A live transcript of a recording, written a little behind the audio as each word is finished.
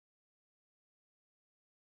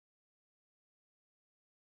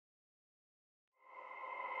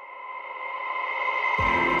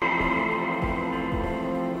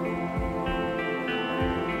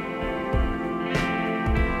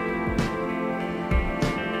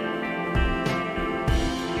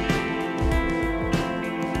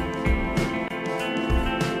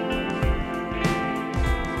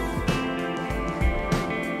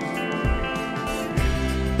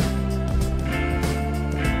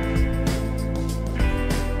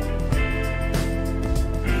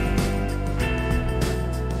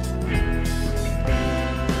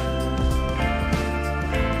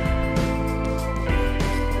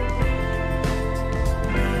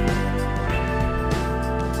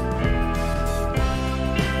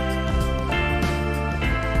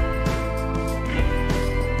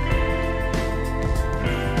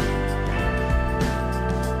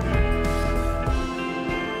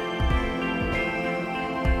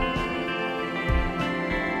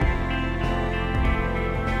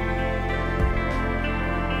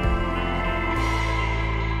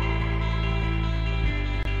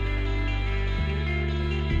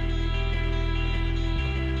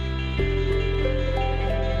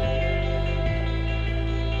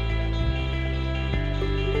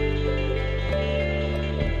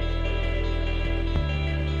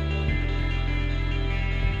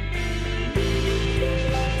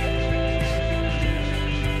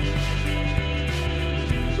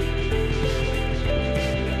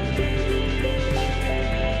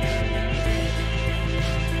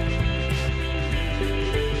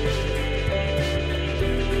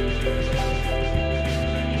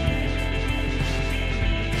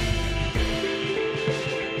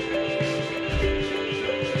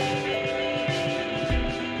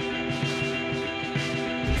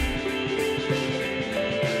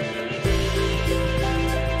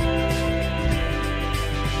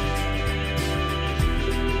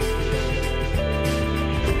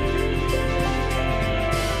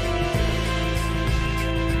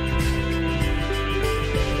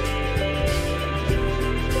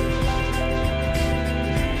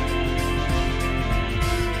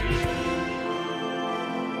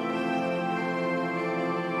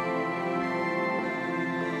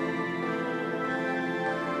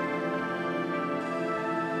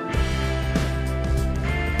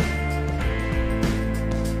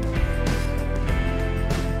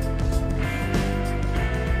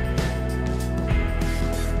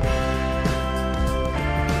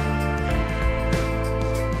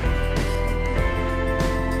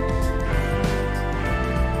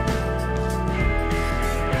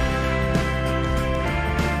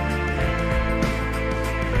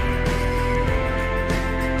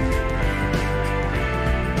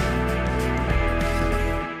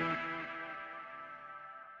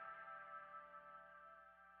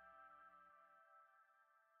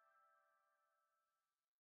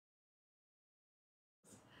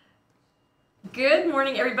Good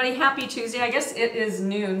morning, everybody. Happy Tuesday. I guess it is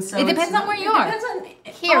noon, so it depends on where you are. It depends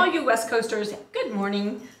on all you West Coasters. Good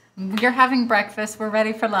morning. You're having breakfast. We're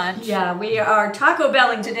ready for lunch. Yeah, we are Taco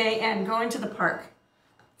Belling today and going to the park.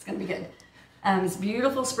 It's going to be good. It's a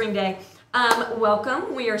beautiful spring day.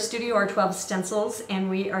 Welcome. We are StudioR12 Stencils, and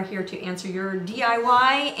we are here to answer your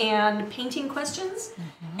DIY and painting questions.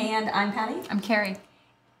 And I'm Patty. I'm Carrie.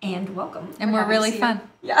 And welcome. And we're really fun.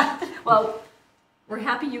 Yeah. Well, we're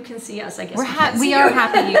happy you can see us, I guess. We are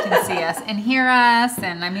happy you can see us and hear us.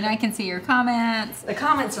 And I mean, I can see your comments. The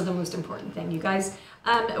comments are the most important thing, you guys.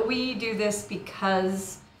 We do this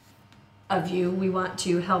because of you. We want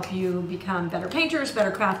to help you become better painters,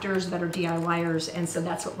 better crafters, better DIYers. And so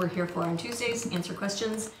that's what we're here for on Tuesdays, answer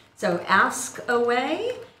questions. So ask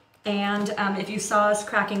away. And if you saw us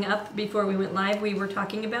cracking up before we went live, we were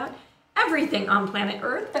talking about everything on planet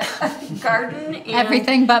Earth, garden, and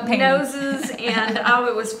everything but painting. Noses, and oh,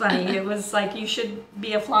 it was funny. It was like you should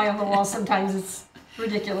be a fly on the wall. Sometimes it's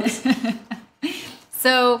ridiculous.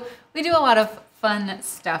 So we do a lot of fun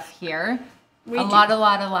stuff here. A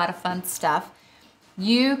lot of fun stuff.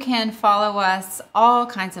 You can follow us all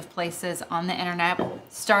kinds of places on the internet,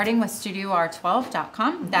 starting with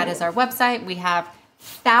StudioR12.com. That is our website. We have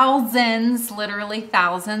thousands, literally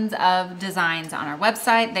thousands of designs on our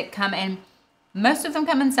website that come in. Most of them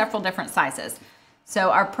come in several different sizes. So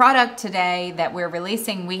our product today that we're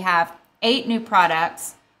releasing, we have 8 new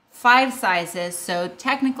products, 5 sizes. So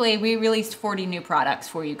technically we released 40 new products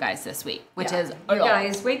for you guys this week, which is you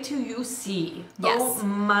guys, wait till you see. Yes. Oh,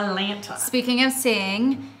 my Lanta. Speaking of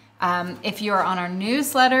seeing, if you're on our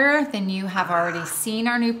newsletter, then you have already seen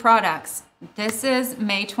our new products. This is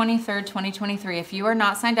May 23rd, 2023. If you are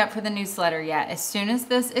not signed up for the newsletter yet, as soon as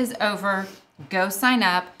this is over, go sign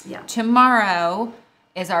up. Yeah. Tomorrow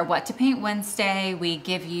is our What to Paint Wednesday. We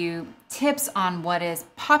give you tips on what is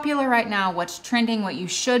popular right now, what's trending, what you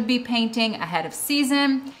should be painting ahead of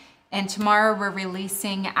season. And tomorrow we're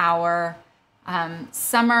releasing our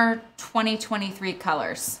summer 2023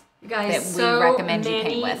 colors, you guys, that we recommend you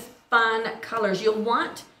paint with. Fun colors. You'll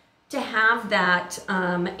want to have that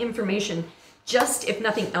information, just if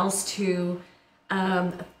nothing else, to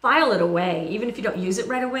file it away. Even if you don't use it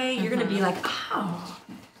right away, you're going to be like, oh,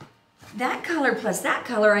 that color plus that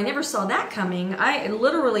color, I never saw that coming. I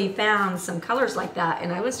literally found some colors like that,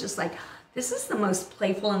 and I was just like, this is the most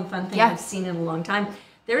playful and fun thing I've seen in a long time.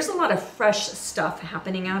 There's a lot of fresh stuff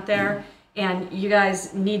happening out there, and you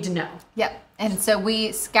guys need to know. Yep. And so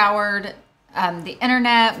we scoured the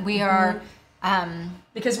internet. We are...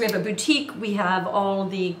 because we have a boutique, we have all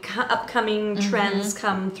the upcoming trends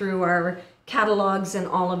come through our catalogs and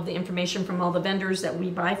all of the information from all the vendors that we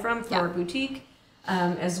buy from for our boutique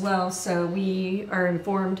as well. So we are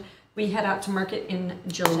informed. We head out to market in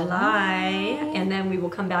July, and then we will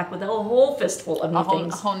come back with a whole fistful of new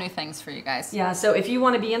things. A whole new things for you guys. Yeah, so if you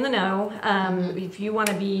want to be in the know, if you want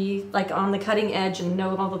to be like on the cutting edge and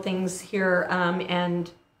know all the things here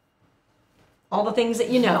and all the things that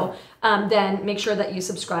you know, then make sure that you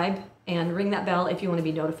subscribe and ring that bell if you want to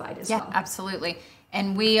be notified as well. Yeah, absolutely.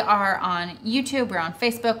 And we are on YouTube, we're on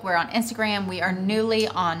Facebook, we're on Instagram, we are newly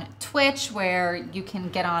on Twitch, where you can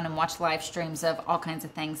get on and watch live streams of all kinds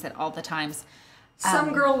of things at all the times.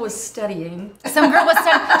 Some girl was studying. Some girl was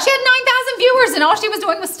studying. She had 9,000 viewers and all she was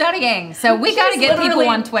doing was studying. So we got to get people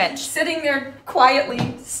on Twitch. Sitting there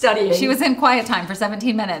quietly studying. She was in quiet time for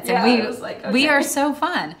 17 minutes. Yeah, and I was like, okay. We are so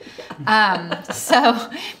fun.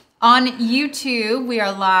 So on YouTube, we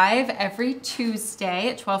are live every Tuesday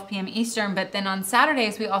at 12 p.m. Eastern. But then on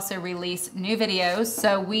Saturdays, we also release new videos.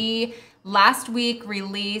 So we last week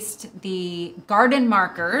released the garden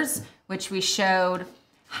markers, which we showed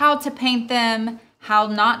how to paint them, how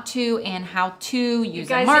not to, and how to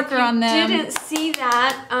use a marker on them. Didn't see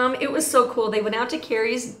that. It was so cool. They went out to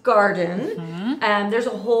Carrie's garden, and there's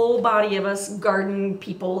a whole body of us garden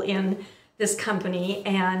people in this company,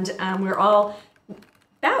 and we're all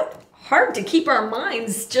about hard to keep our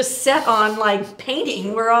minds just set on like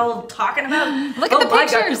painting. We're all talking about look at the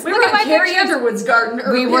pictures. We were at Carrie Underwood's garden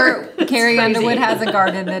earlier. We were. Carrie Underwood has a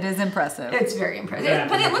garden that is impressive. It's very impressive,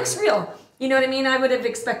 but it looks real. You know what I mean? I would have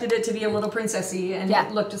expected it to be a little princessy, and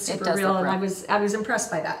it looked super real, and I was impressed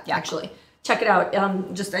by that, actually. Check it out.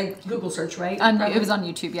 Just a Google search, right? It was on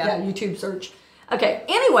YouTube, yeah. Yeah, YouTube search. Okay,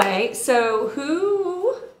 anyway, so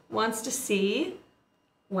who wants to see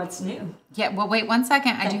what's new? Yeah, well, wait 1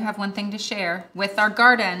 second. Okay. I do have one thing to share with our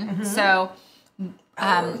garden. So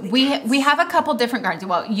we have a couple different gardens.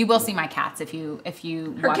 Well, you will see my cats if you watch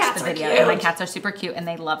the video. And my cats are super cute, and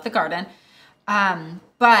they love the garden.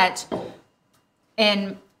 But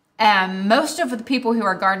in Most of the people who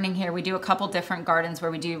are gardening here, we do a couple different gardens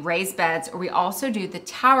where we do raised beds, or we also do the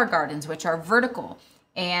tower gardens, which are vertical.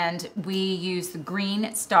 And we use the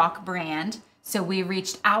Green Stalk brand. So we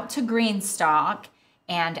reached out to Green Stalk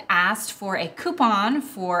and asked for a coupon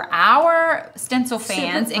for our stencil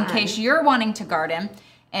fans in case you're wanting to garden.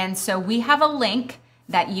 And so we have a link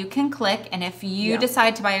that you can click, and if you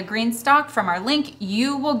decide to buy a Green Stalk from our link,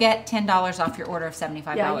 you will get $10 off your order of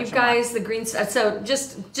 $75. Yeah, you guys, the Green Stalk. So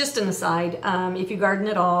just an aside, if you garden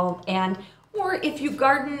at all, or if you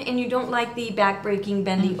garden and you don't like the back-breaking,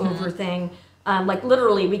 bendy over thing, like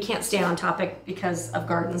literally we can't stay on topic because of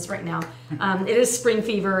gardens right now. It is spring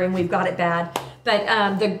fever and we've got it bad.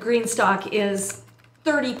 But the Green Stalk is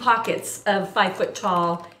 30 pockets of 5 foot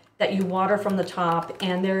tall that you water from the top,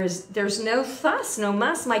 and there's no fuss, no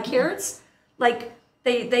muss. My carrots, like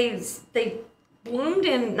they bloomed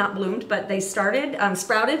in, not bloomed, but they sprouted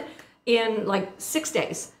in like 6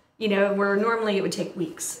 days. You know, where normally it would take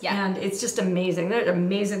weeks. Yeah. And it's just amazing. They're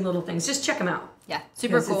amazing little things. Just check them out. Yeah,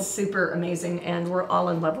 super cool. It's super amazing, and we're all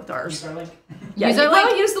in love with ours. Use our link. Yeah,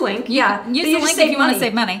 use the link. Yeah, use the link if you want to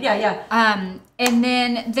save money. Yeah, yeah. And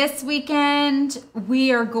then this weekend,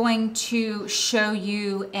 we are going to show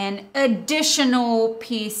you an additional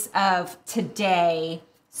piece of today.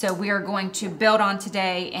 So we are going to build on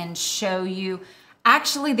today and show you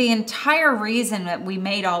actually the entire reason that we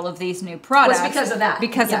made all of these new products. Was because of that.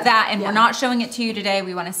 Because of that, and we're not showing it to you today.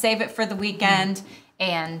 We want to save it for the weekend.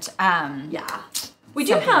 And we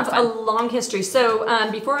do have a long history. So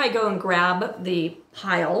before I go and grab the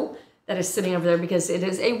pile that is sitting over there, because it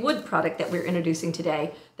is a wood product that we're introducing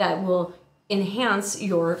today that will enhance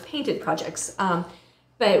your painted projects.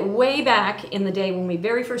 But way back in the day when we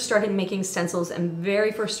very first started making stencils and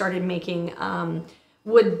very first started making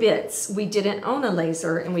wood bits, we didn't own a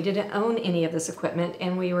laser and we didn't own any of this equipment,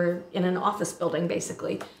 and we were in an office building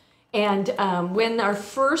basically. And when our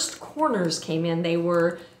first corners came in, they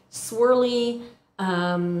were swirly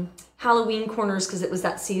Halloween corners because it was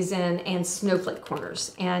that season, and snowflake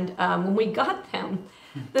corners. And when we got them,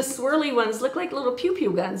 the swirly ones looked like little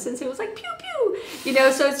pew-pew guns, and so it was like pew-pew, you know.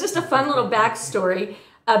 So it's just a fun little backstory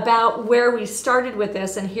about where we started with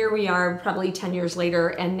this, and here we are probably 10 years later,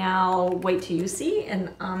 and now wait till you see. And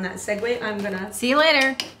on that segue, I'm gonna see you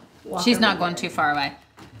later. She's not going too far away.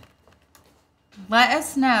 Let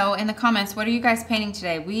us know in the comments, what are you guys painting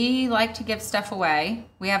today? We like to give stuff away.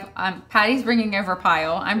 We have Patty's bringing over a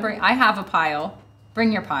pile. I have a pile.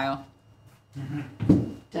 Bring your pile.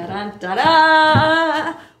 Da-da,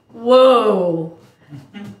 da-da. Whoa.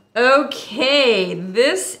 Okay,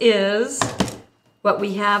 this is what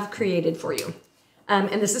we have created for you. And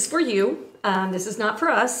this is for you. This is not for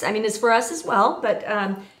us. I mean, it's for us as well, but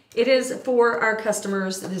it is for our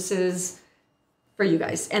customers. This is for you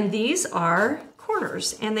guys. And these are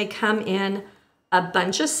corners, and they come in a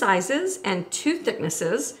bunch of sizes and 2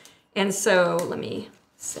 thicknesses. And so let me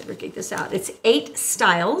segregate this out. It's 8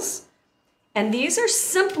 styles, and these are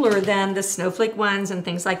simpler than the snowflake ones and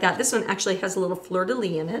things like that. This one actually has a little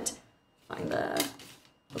fleur-de-lis in it. Find the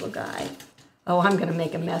little guy. Oh, I'm gonna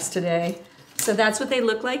make a mess today. So that's what they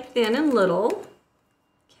look like, thin and little.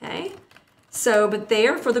 Okay, so, but they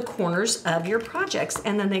are for the corners of your projects,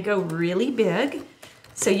 and then they go really big.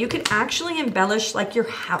 So you could actually embellish like your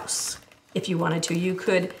house if you wanted to. You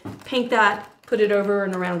could paint that, put it over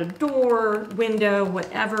and around a door, window,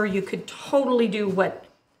 whatever. You could totally do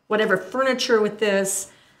whatever furniture with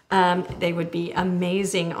this. They would be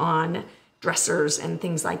amazing on dressers and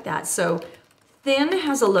things like that. So thin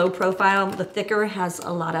has a low profile. The thicker has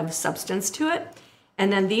a lot of substance to it.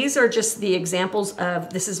 And then these are just the examples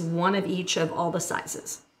of, this is one of each of all the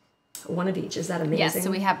sizes. One of each. Is that amazing? Yes, so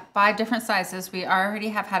we have 5 different sizes. We already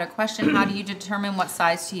have had a question, how do you determine what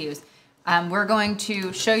size to use? We're going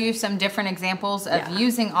to show you some different examples of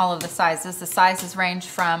using all of the sizes. The sizes range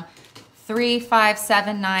from 3, 5,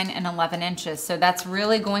 7, 9, and 11 inches. So that's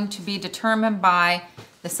really going to be determined by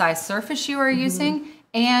the size surface you are using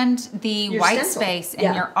and the white space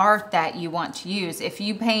in your art that you want to use. If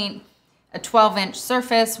you paint a 12-inch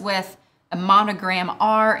surface with a monogram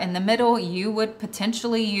R in the middle, you would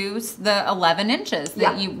potentially use the 11 inches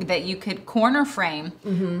that you could corner frame,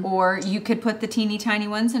 or you could put the teeny tiny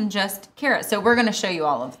ones and just carrot. So we're going to show you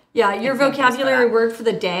all of. Yeah, your vocabulary word for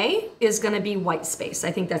the day is going to be white space.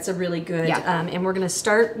 I think that's a really good. And we're going to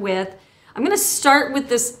start with. I'm going to start with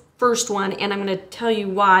this first one, and I'm going to tell you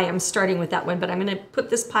why I'm starting with that one. But I'm going to put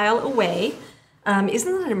this pile away.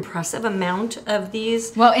 Isn't that an impressive amount of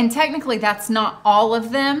these? Well, and technically that's not all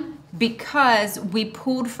of them, because we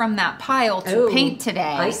pulled from that pile to paint today.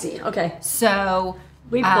 I see. Okay. So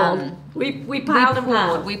we pulled. We piled and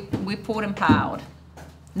piled. We pulled and piled.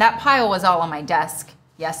 That pile was all on my desk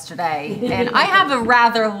yesterday, and I have a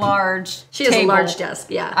rather large She has table, a large desk,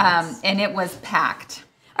 yeah. and it was packed.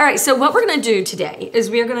 All right, so what we're gonna do today is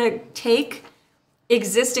we are gonna take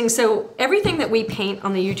existing, so everything that we paint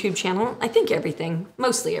on the YouTube channel, I think everything,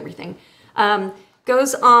 mostly everything,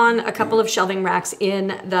 goes on a couple of shelving racks in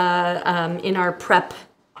the in our prep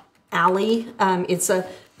alley. It's a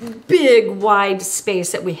big, wide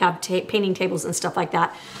space that we have painting tables and stuff like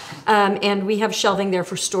that. And we have shelving there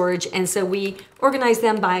for storage. And so we organize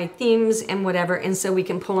them by themes and whatever. And so we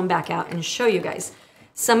can pull them back out and show you guys.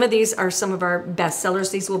 Some of these are some of our best sellers.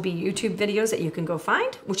 These will be YouTube videos that you can go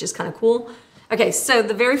find, which is kind of cool. Okay, so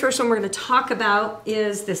the very first one we're going to talk about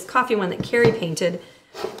is this coffee one that Carrie painted.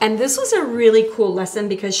 And this was a really cool lesson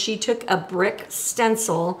because she took a brick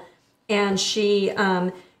stencil and she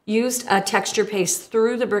used a texture paste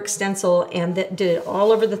through the brick stencil and did it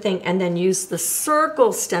all over the thing, and then used the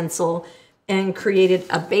circle stencil and created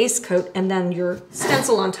a base coat and then your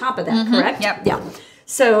stencil on top of that, correct? Yep. Yeah.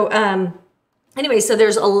 So anyway, so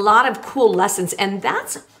there's a lot of cool lessons, and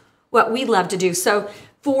that's what we love to do. So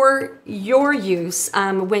for your use,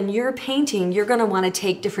 when you're painting, you're going to want to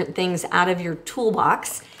take different things out of your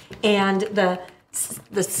toolbox, and the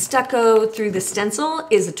stucco through the stencil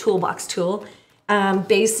is a toolbox tool.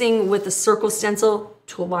 Basing with the circle stencil,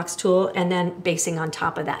 toolbox tool, and then basing on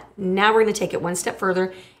top of that. Now we're going to take it one step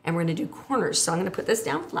further, and we're going to do corners. So I'm going to put this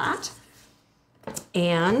down flat.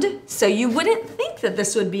 And so you wouldn't think that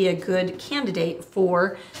this would be a good candidate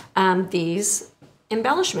for these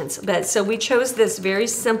embellishments. But so we chose this very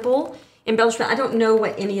simple embellishment. I don't know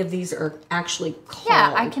what any of these are actually called.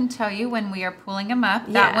 Yeah, I can tell you when we are pulling them up.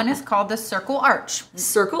 That one is called the circle arch.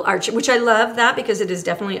 Circle arch, which I love that because it is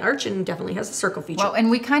definitely arch and definitely has a circle feature. Well,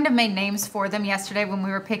 and we kind of made names for them yesterday when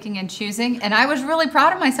we were picking and choosing, and I was really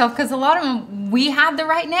proud of myself because a lot of them, we had the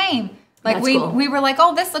right name. Like That's we cool. we were like,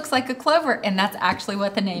 oh, this looks like a clover, and that's actually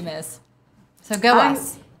what the name is. So go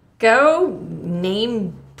us. Go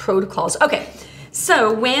name protocols. Okay,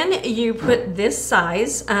 so when you put this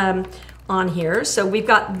size on here, so we've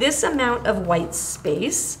got this amount of white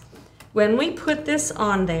space. When we put this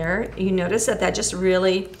on there, you notice that that just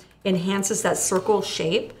really enhances that circle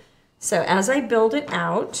shape. So as I build it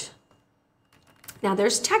out, now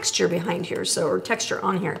there's texture behind here, or texture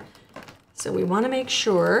on here. So we want to make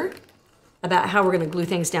sure about how we're going to glue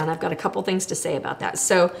things down. I've got a couple things to say about that.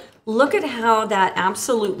 So look at how that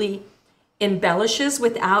absolutely embellishes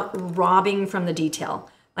without robbing from the detail.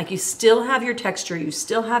 Like you still have your texture, you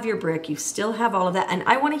still have your brick, you still have all of that. And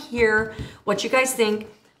I want to hear what you guys think.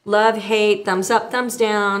 Love, hate, thumbs up, thumbs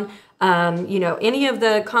down, you know, any of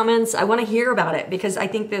the comments. I want to hear about it because I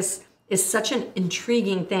think this is such an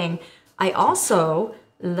intriguing thing. I also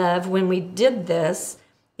love when we did this,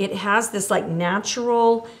 it has this like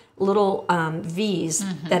natural little V's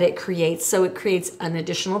that it creates. So it creates an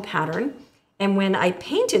additional pattern. And when I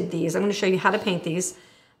painted these, I'm going to show you how to paint these.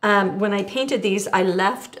 When I painted these, I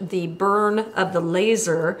left the burn of the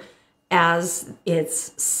laser as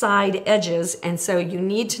its side edges. And so you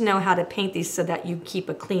need to know how to paint these so that you keep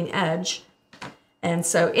a clean edge. And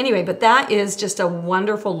so anyway, but that is just a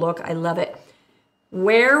wonderful look. I love it.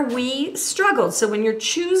 Where we struggled. So when you're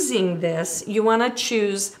choosing this, you want to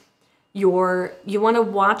choose you want to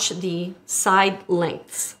watch the side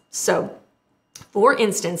lengths. So for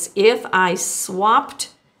instance, if I swapped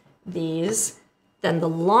these, then the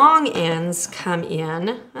long ends come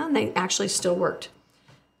in, and they actually still worked.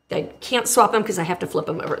 I can't swap them because I have to flip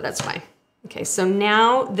them over, that's fine. Okay, so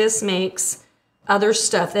now this makes other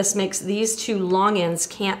stuff. This makes these two long ends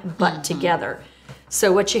can't butt together.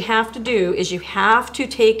 So what you have to do is you have to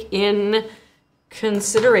take in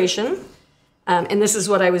consideration, and this is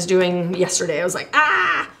what I was doing yesterday. I was like,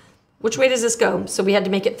 which way does this go? So we had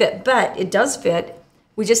to make it fit, but it does fit.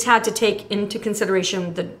 We just had to take into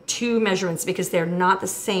consideration the two measurements because they're not the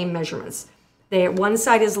same measurements. One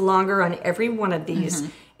side is longer on every one of these,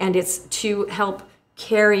 and it's to help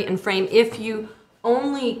carry and frame. If you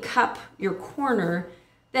only cup your corner,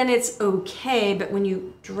 then it's okay, but when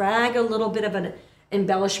you drag a little bit of an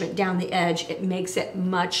embellishment down the edge, it makes it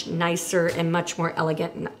much nicer and much more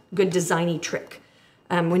elegant and good designy trick.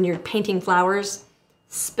 When you're painting flowers,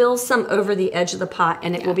 spill some over the edge of the pot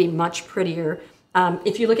and it will be much prettier.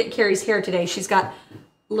 If you look at Carrie's hair today, she's got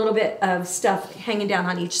a little bit of stuff hanging down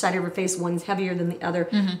on each side of her face. One's heavier than the other.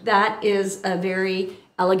 That is a very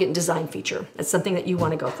elegant design feature. That's something that you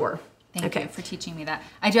want to go for. Thank you for teaching me that.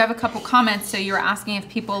 I do have a couple comments. So you were asking if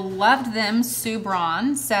people loved them. Sue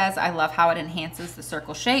Braun says, I love how it enhances the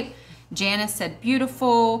circle shape. Janice said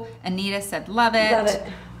beautiful. Anita said love it. Love it.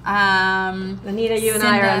 Anita, you and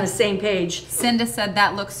I are on the same page. Cinda said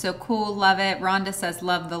that looks so cool, love it. Rhonda says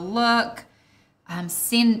love the look.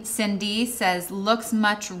 Cindy says looks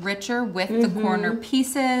much richer with the corner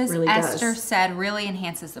pieces. Really Esther does. said really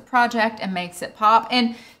enhances the project and makes it pop.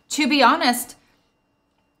 And to be honest,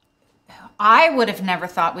 I would have never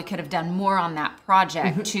thought we could have done more on that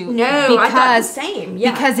project I thought the same.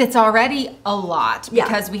 Yeah. Because it's already a lot. Yeah.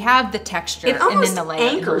 Because we have the texture It almost and then the layer.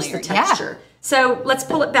 anchors the texture. So let's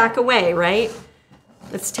pull it back away, right?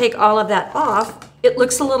 Let's take all of that off. It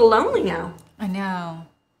looks a little lonely now. I know.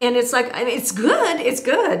 And it's like, I mean, it's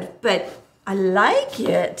good, but I like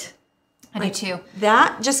it. I do too.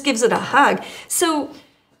 That just gives it a hug. So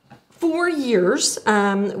for years,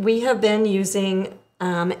 we have been using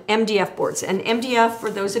MDF boards. And MDF, for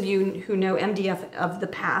those of you who know MDF of the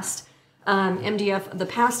past, MDF of the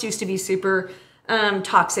past used to be super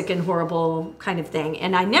toxic and horrible kind of thing.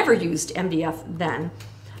 And I never used MDF then.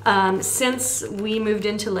 Since we moved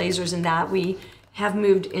into lasers and that, we have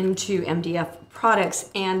moved into MDF products,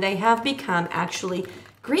 and they have become actually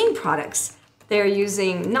green products. They're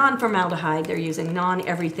using non-formaldehyde, they're using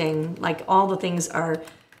non-everything, like all the things are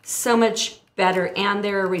so much better, and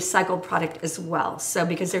they're a recycled product as well. So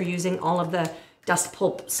because they're using all of the dust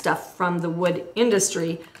pulp stuff from the wood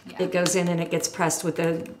industry, it goes in and it gets pressed with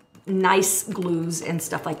the nice glues and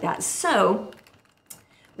stuff like that. So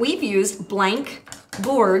we've used blank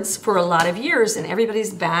boards for a lot of years, and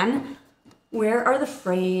everybody's been, where are the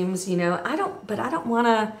frames? You know, I don't want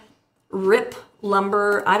to rip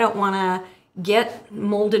lumber. I don't want to get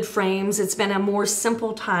molded frames. It's been a more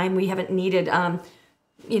simple time. We haven't needed,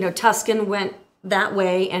 Tuscan went that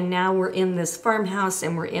way, and now we're in this farmhouse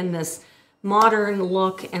and we're in this modern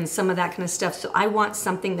look and some of that kind of stuff. So I want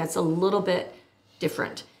something that's a little bit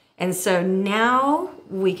different. And so now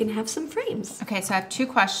we can have some frames. Okay, so I have two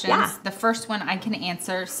questions. Yeah. The first one I can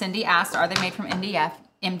answer. Cindy asked, are they made from MDF?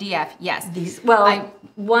 Yes.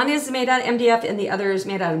 One is made out of MDF and the other is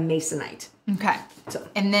made out of masonite. Okay. So.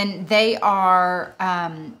 And then they are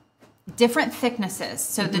different thicknesses.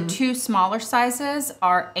 So the two smaller sizes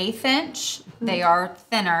are 1/8 inch. They are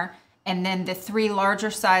thinner. And then the three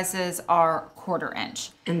larger sizes are 1/4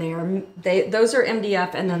 inch. And those are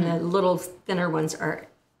MDF, and then the little thinner ones are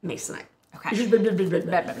masonite. Okay.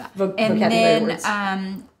 And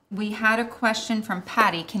then we had a question from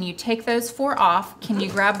Patty. Can you take those 4 off? Can you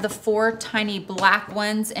grab the 4 tiny black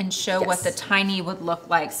ones and show what the tiny would look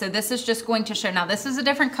like? So this is just going to show. Now this is a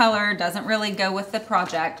different color. Doesn't really go with the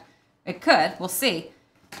project. It could. We'll see.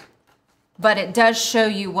 But it does show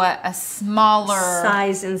you what a smaller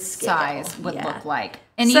size and scale would look like.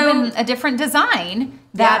 And even a different design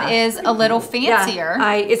that is a little fancier.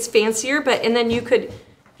 Yeah, it's fancier, and then you could, if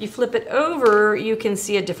you flip it over, you can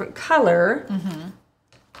see a different color.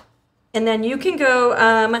 And then you can go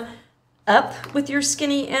up with your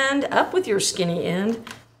skinny end, up with your skinny end.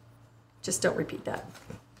 Just don't repeat that.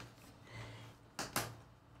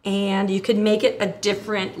 And you could make it a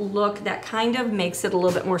different look that kind of makes it a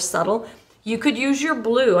little bit more subtle. You could use your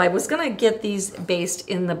blue. I was gonna get these based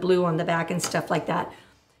in the blue on the back and stuff like that.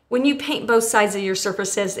 When you paint both sides of your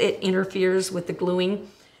surfaces, it interferes with the gluing.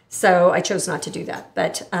 So I chose not to do that.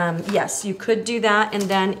 But yes, you could do that. And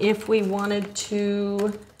then if we wanted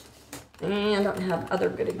to, and I don't have other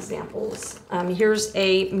good examples. Here's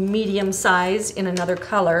a medium size in another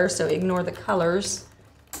color, so ignore the colors.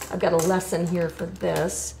 I've got a lesson here for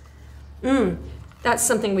this. That's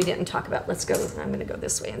something we didn't talk about. Let's go, I'm gonna go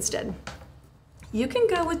this way instead. You can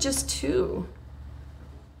go with just 2.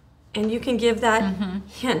 And you can give that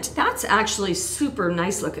hint. That's actually super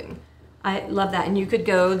nice looking. I love that. And you could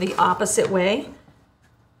go the opposite way.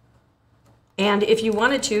 And if you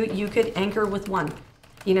wanted to, you could anchor with 1.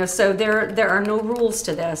 You know, so there are no rules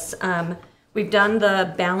to this. We've done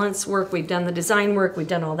the balance work, we've done the design work, we've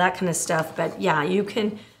done all that kind of stuff. But yeah, you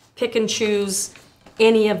can pick and choose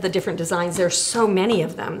any of the different designs. There's so many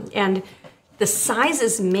of them. And the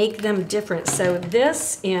sizes make them different. So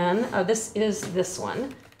this is this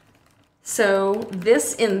one. So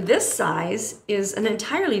this in this size is an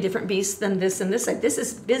entirely different beast than this in this side. This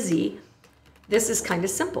is busy. This is kind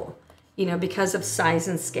of simple, you know, because of size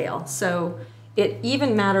and scale. So it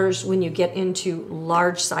even matters when you get into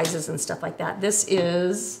large sizes and stuff like that. This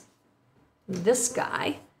is this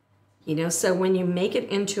guy, you know, so when you make it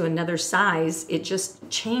into another size, it just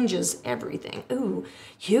changes everything. Ooh,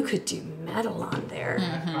 you could do metal on there.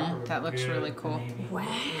 That looks really cool.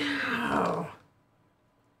 Wow.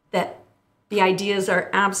 The ideas are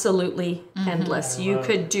absolutely endless. You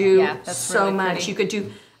could do so really much. You could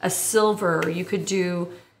do a silver. You could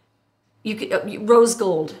do rose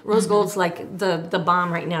gold. Rose gold's like the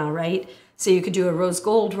bomb right now, right? So you could do a rose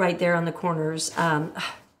gold right there on the corners.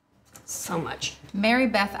 So much. Mary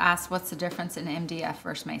Beth asked, what's the difference in MDF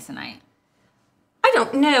versus Masonite? I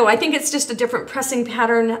don't know. I think it's just a different pressing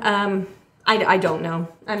pattern. I don't know.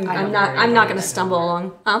 I'm not going to stumble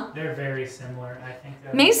along. Huh? They're very similar. I think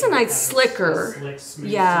Masonite's slicker. Slick, smooth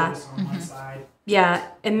Yeah. surface on one side. Yeah,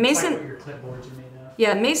 and It's like what your clipboards are made of.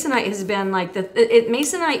 Yeah, Masonite has been like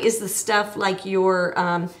Masonite is the stuff like your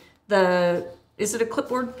is it a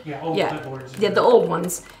clipboard? Yeah, old clipboards. Yeah, the old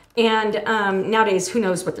ones. And nowadays, who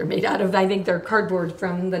knows what they're made out of? I think they're cardboard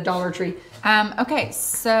from the Dollar Tree. Okay,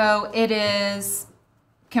 so it is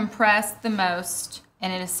compressed the most,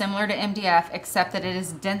 and it is similar to MDF, except that it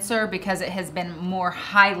is denser because it has been more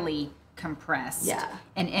highly compressed. Yeah.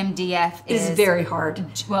 And MDF is very hard.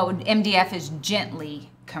 Well, MDF is gently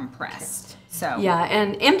compressed. So yeah,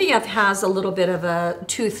 and MDF has a little bit of a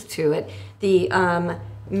tooth to it. The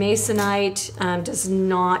Masonite does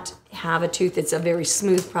not have a tooth. It's a very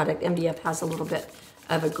smooth product. MDF has a little bit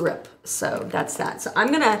of a grip. So that's that. So I'm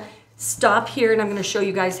going to stop here and I'm going to show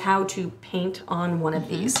you guys how to paint on one of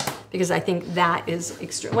these because I think that is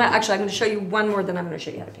extreme. Well, actually, I'm going to show you one more, then I'm going to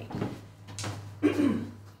show you how to paint.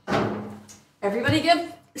 Everybody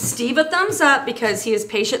give Steve a thumbs up because he has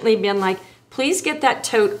patiently been like, please get that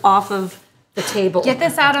tote off of the table. get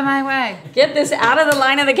this out of my way. Get this out of the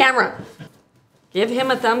line of the camera. Give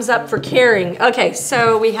him a thumbs up for caring. Okay,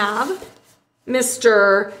 so we have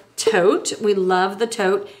Mr. Tote. We love the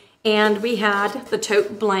tote. And we had the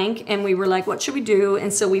tote blank, and we were like, what should we do?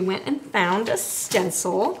 And so we went and found a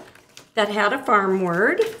stencil that had a farm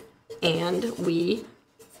word, and we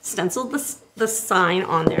stenciled the sign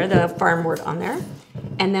on there, the farm word on there.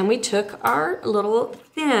 And then we took our little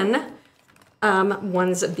thin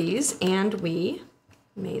ones of these, and we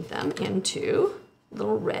made them into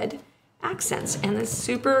little red accents, and it's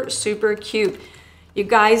super, super cute. You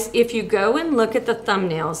guys, if you go and look at the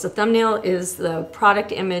thumbnails, the thumbnail is the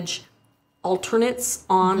product image alternates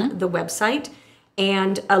on the website,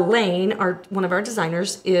 and Elaine, one of our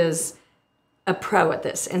designers, is a pro at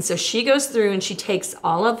this, and so she goes through and she takes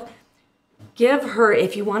all of, give her,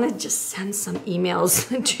 if you want to just send some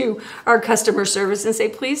emails to our customer service and say,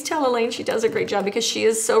 please tell Elaine she does a great job because she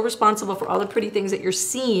is so responsible for all the pretty things that you're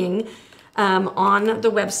seeing on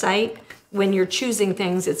the website. When you're choosing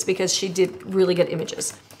things, it's because she did really good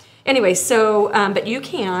images. Anyway, so, but you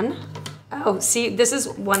can, see, this is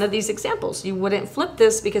one of these examples. You wouldn't flip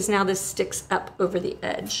this because now this sticks up over the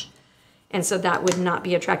edge. And so that would not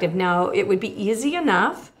be attractive. Now, it would be easy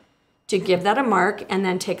enough to give that a mark and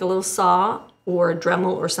then take a little saw or a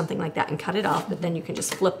Dremel or something like that and cut it off, but then you can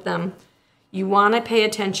just flip them. You want to pay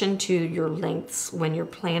attention to your lengths when you're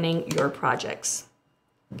planning your projects.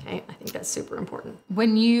 Okay, I think that's super important.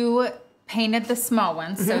 When you painted the small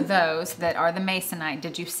ones, so those that are the Masonite,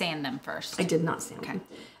 did you sand them first? I did not sand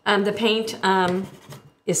them. The paint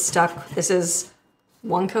is stuck. This is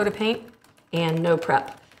one coat of paint and no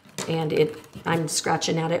prep. And I'm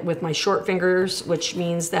scratching at it with my short fingers, which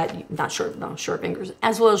means that, short fingers,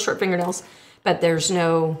 as well as short fingernails, but there's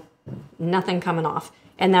nothing coming off.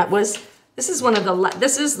 And this is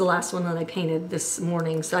the last one that I painted this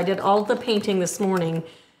morning. So I did all the painting this morning,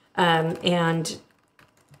 and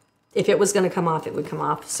if it was going to come off, it would come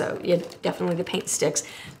off. So definitely the paint sticks.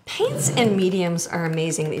 Paints and mediums are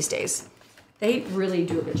amazing these days. They really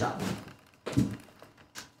do a good job.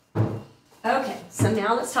 Okay, so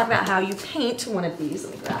now let's talk about how you paint one of these.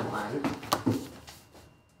 Let me grab one.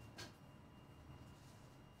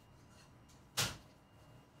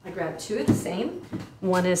 I grabbed two of the same.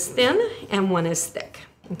 One is thin and one is thick.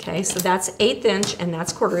 Okay, so that's 1/8 inch and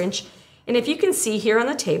that's 1/4 inch. And if you can see here on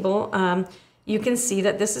the table, you can see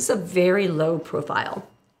that this is a very low profile.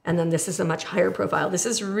 And then this is a much higher profile. This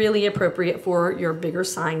is really appropriate for your bigger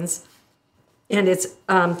signs. And it's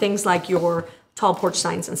things like your tall porch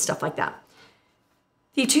signs and stuff like that.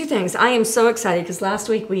 The two things, I am so excited because last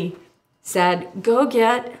week we said, go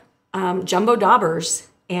get jumbo daubers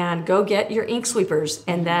and go get your ink sweepers.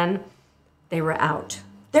 And then they were out.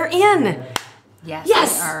 They're in. Yes,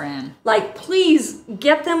 yes, they are in. Like, please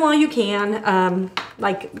get them while you can.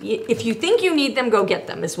 Like, if you think you need them, go get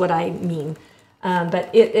them is what I mean. But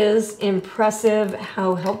it is impressive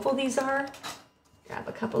how helpful these are. Grab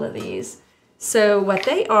a couple of these. So what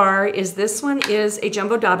they are is this one is a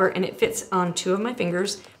jumbo dauber and it fits on 2 of my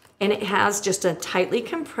fingers and it has just a tightly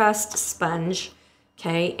compressed sponge,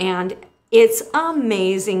 okay? And it's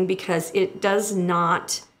amazing because it does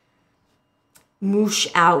not moosh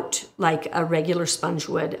out like a regular sponge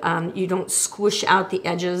would. You don't squish out the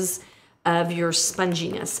edges of your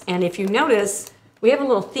sponginess. And if you notice, we have a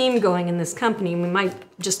little theme going in this company. We might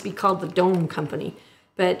just be called the Dome Company.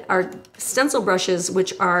 but our stencil brushes,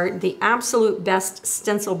 which are the absolute best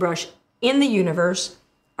stencil brush in the universe,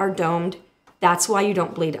 are domed. That's why you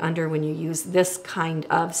don't bleed under when you use this kind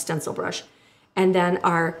of stencil brush. And then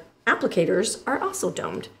our applicators are also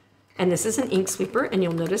domed. And this is an ink sweeper, and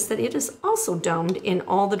you'll notice that it is also domed in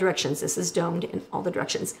all the directions. This is domed in all the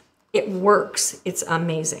directions. It works. It's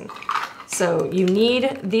amazing. So you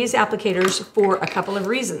need these applicators for a couple of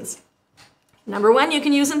reasons. Number one, you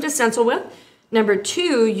can use them to stencil with. Number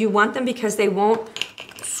two, you want them because they won't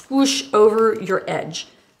swoosh over your edge.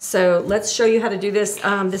 So let's show you how to do this.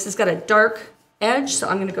 This has got a dark edge, so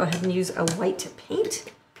I'm going to go ahead and use a white paint.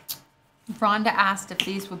 Rhonda asked if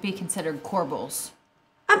these would be considered corbels.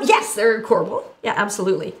 Yes, they're corbel. Yeah,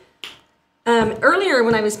 absolutely. Earlier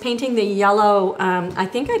when I was painting the yellow, I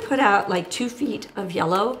think I put out like 2 feet of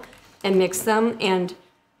yellow and mixed them and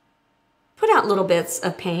put out little bits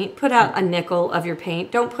of paint. Put out a nickel of your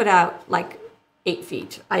paint. Don't put out like 8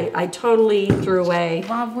 feet. I totally threw away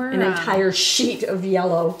an entire sheet of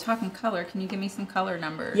yellow. Talking color, can you give me some color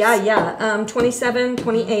numbers? Yeah. 27,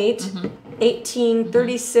 28, 18,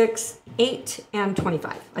 36, 8, and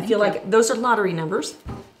 25. I feel like those are lottery numbers.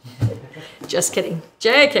 Just kidding.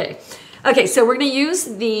 JK. Okay, so we're going to use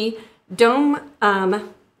the dome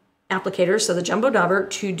applicator, so the jumbo dauber,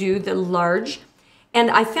 to do the large. And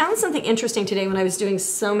I found something interesting today when I was doing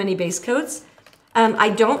so many base coats. I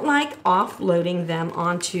don't like offloading them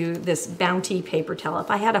onto this Bounty paper towel.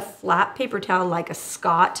 If I had a flat paper towel like a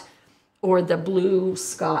Scott or the blue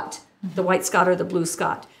Scott, the white Scott or the blue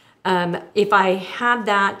Scott, if I had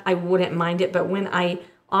that, I wouldn't mind it. But when I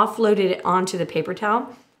offloaded it onto the paper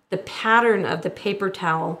towel, the pattern of the paper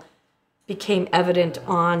towel became evident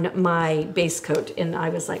on my base coat. And I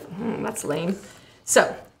was like, that's lame.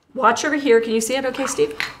 So watch over here. Can you see it okay,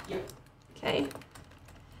 Steve? Yep. Okay.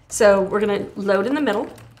 So we're going to load in the middle.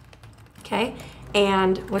 Okay.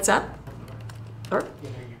 And what's up? Or,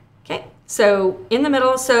 okay. So in the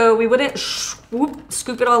middle, so we wouldn't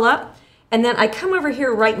scoop it all up. And then I come over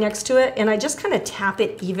here right next to it and I just kind of tap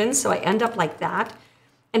it even. So I end up like that.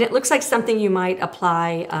 And it looks like something you might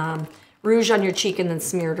apply rouge on your cheek and then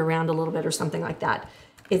smear it around a little bit or something like that.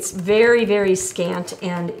 It's very, very scant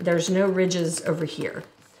and there's no ridges over here.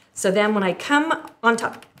 So then when I come on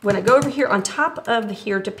top, when I go over here on top of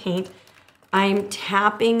here to paint, I'm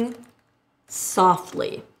tapping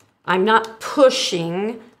softly. I'm not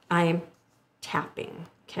pushing, I'm tapping,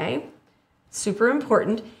 okay? Super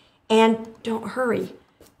important. And don't hurry.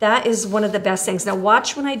 That is one of the best things. Now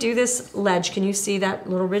watch when I do this ledge. Can you see that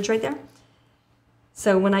little ridge right there?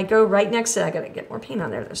 So when I go right next to it, I gotta get more paint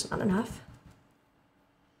on there. There's not enough.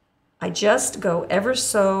 I just go ever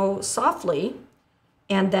so softly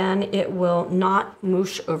and then it will not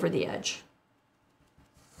moosh over the edge.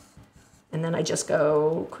 And then I just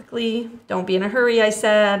go quickly. Don't be in a hurry, I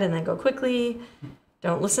said, and then go quickly.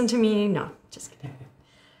 Don't listen to me. No, just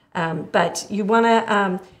kidding. But you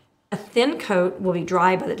wanna, a thin coat will be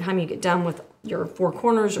dry by the time you get done with your 4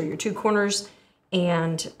 corners or your 2 corners,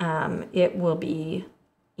 and it will be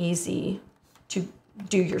easy to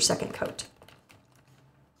do your second coat.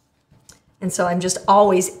 And so I'm just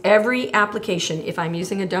always, every application, if I'm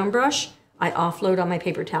using a dome brush, I offload on my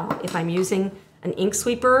paper towel. If I'm using an ink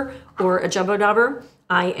sweeper or a jumbo dauber,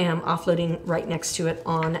 I am offloading right next to it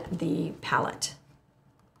on the palette.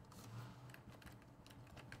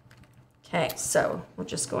 Okay, so we're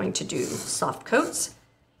just going to do soft coats.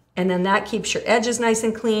 And then that keeps your edges nice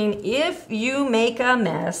and clean. If you make a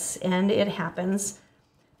mess, and it happens,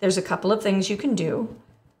 there's a couple of things you can do.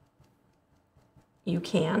 You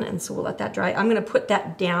can, and so we'll let that dry. I'm gonna put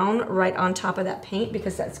that down right on top of that paint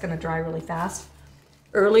because that's gonna dry really fast.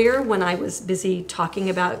 Earlier, when I was busy talking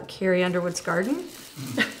about Carrie Underwood's garden,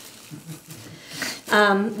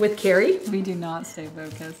 with Carrie. We do not stay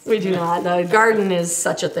focused. We do not. The garden is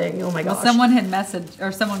such a thing. Oh my gosh. Well, someone had messaged,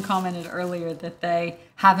 or someone commented earlier that they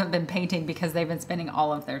haven't been painting because they've been spending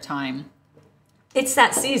all of their time. It's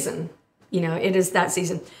that season. You know, it is that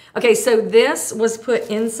season. Okay, so this was put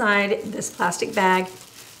inside this plastic bag,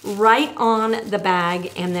 right on the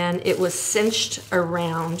bag, and then it was cinched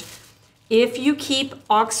around. If you keep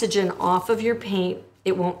oxygen off of your paint,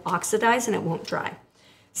 it won't oxidize and it won't dry.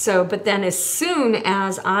 So, but then as soon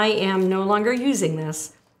as I am no longer using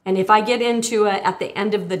this, and if I get into a at the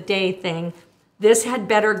end of the day thing, this had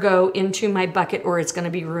better go into my bucket or it's gonna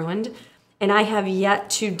be ruined. And I have yet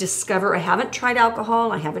to discover, I haven't tried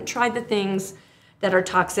alcohol, I haven't tried the things that are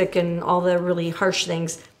toxic and all the really harsh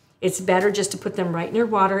things. It's better just to put them right near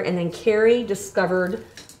water. And then Carrie discovered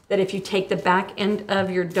that if you take the back end of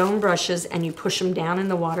your dome brushes and you push them down in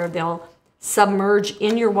the water, they'll submerge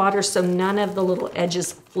in your water so none of the little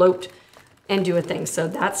edges float and do a thing. So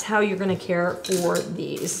that's how you're gonna care for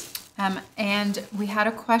these. And we had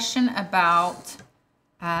a question about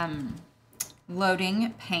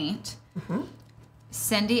loading paint.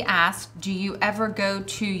 Cindy asked, do you ever go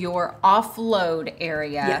to your offload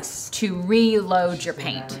area Yes. to reload your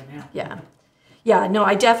paint? Yeah. Yeah, no,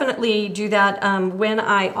 I definitely do that. When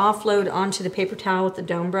I offload onto the paper towel with the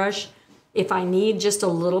dome brush, if I need just a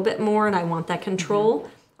little bit more and I want that control,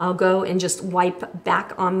 I'll go and just wipe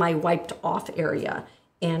back on my wiped off area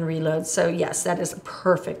and reload. So yes, that is a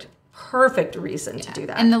perfect reason to do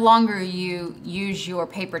that. And the longer you use your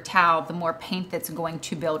paper towel, the more paint that's going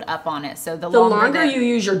to build up on it. So the longer you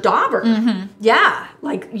use your dauber. Yeah,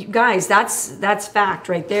 like you guys, that's fact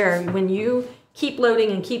right there. When you keep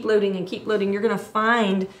loading and keep loading and keep loading, you're gonna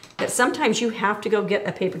find that sometimes you have to go get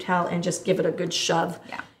a paper towel and just give it a good shove.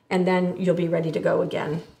 Yeah. And then you'll be ready to go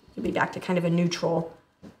again. You'll be back to kind of a neutral.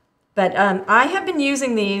 But I have been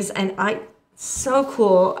using these, and so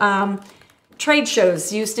cool. Trade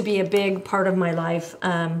shows used to be a big part of my life,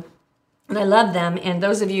 and I love them. And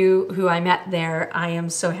those of you who I met there, I am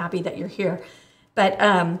so happy that you're here. But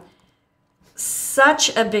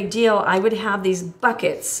such a big deal. I would have these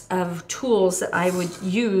buckets of tools that I would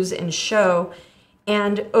use and show.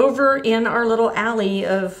 And over in our little alley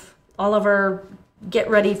of all of our get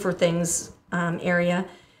ready for things area,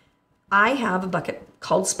 I have a bucket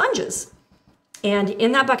called sponges. And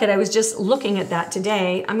in that bucket, I was just looking at that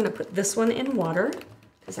today. I'm gonna put this one in water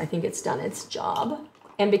because I think it's done its job.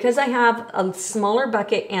 And because I have a smaller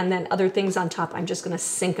bucket and then other things on top, I'm just gonna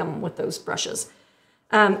sink them with those brushes.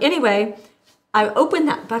 Anyway, I opened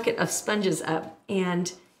that bucket of sponges up,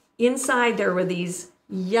 and inside there were these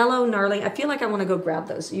yellow gnarly, I feel like I wanna go grab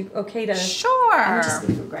those. You okay to? Sure. I'm just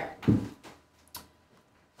gonna go grab.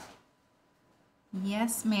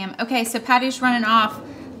 Yes, ma'am. Okay, so Patty's running off.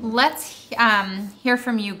 Let's hear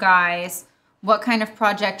from you guys what kind of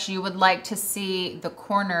projects you would like to see the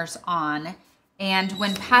corners on. And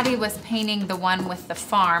when Patty was painting the one with the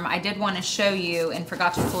farm, I did want to show you and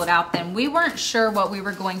forgot to pull it out then. We weren't sure what we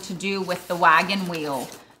were going to do with the wagon wheel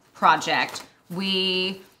project.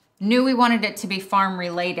 We knew we wanted it to be farm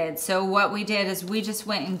related. So what we did is we just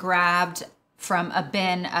went and grabbed from a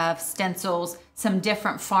bin of stencils some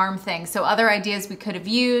different farm things. So other ideas we could have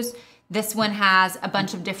used. This one has a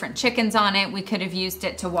bunch of different chickens on it. We could have used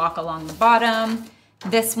it to walk along the bottom.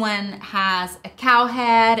 This one has a cow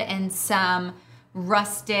head and some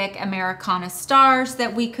rustic Americana stars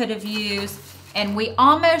that we could have used. And we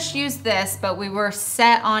almost used this, but we were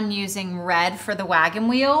set on using red for the wagon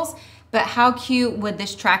wheels. But how cute would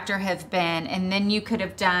this tractor have been? And then you could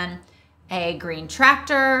have done a green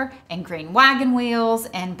tractor and green wagon wheels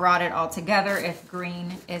and brought it all together if green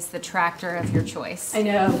is the tractor of your choice. I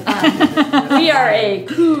know. We are a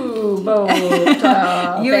Kubota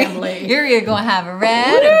family. You're going to have a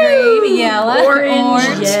red, a green, a yellow,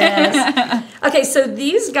 orange. Yes. Okay, so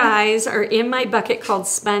these guys are in my bucket called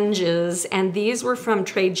sponges, and these were from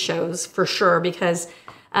trade shows for sure because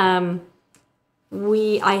I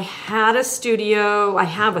have a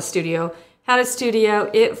studio,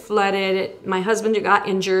 it flooded, my husband got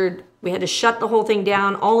injured, we had to shut the whole thing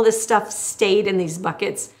down, all of this stuff stayed in these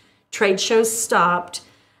buckets, trade shows stopped,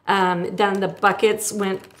 then the buckets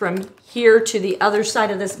went from here to the other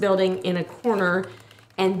side of this building in a corner,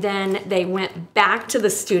 and then they went back to the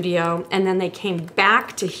studio, and then they came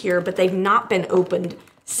back to here, but they've not been opened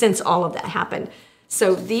since all of that happened.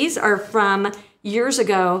 So these are from years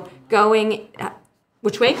ago going...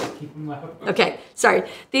 Which way? Keep them low. Okay, sorry.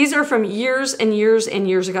 These are from years and years and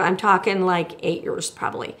years ago. I'm talking like 8 years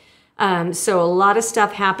probably. So a lot of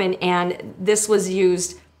stuff happened, and this was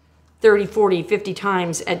used 30, 40, 50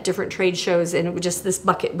 times at different trade shows, and it would just, this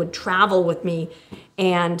bucket would travel with me.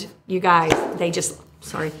 And you guys, they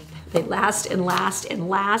last and last and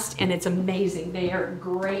last, and it's amazing. They are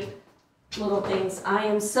great little things. I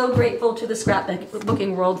am so grateful to the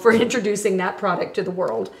scrapbooking world for introducing that product to the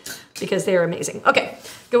world because they are amazing. Okay,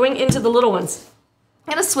 going into the little ones.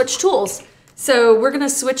 I'm gonna switch tools. So we're gonna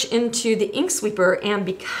switch into the ink sweeper, and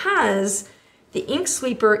because the ink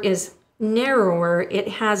sweeper is narrower, it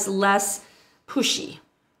has less pushy,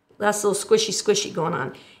 less little squishy going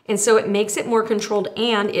on. And so it makes it more controlled,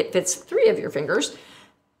 and it fits 3 of your fingers.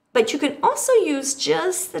 But you can also use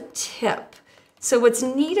just the tip. So what's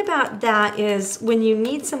neat about that is when you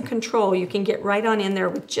need some control, you can get right on in there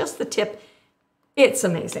with just the tip. It's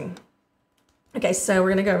amazing. Okay, so we're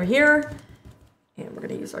gonna go over here, and we're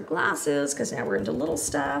gonna use our glasses because now we're into little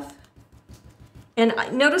stuff. And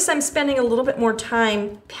notice I'm spending a little bit more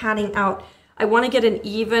time patting out. I wanna get an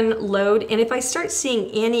even load, and if I start seeing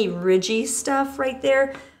any ridgy stuff right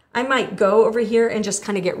there, I might go over here and just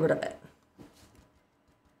kind of get rid of it.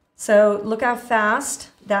 So look how fast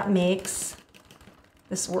that makes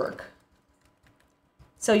this work.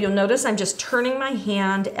 So you'll notice I'm just turning my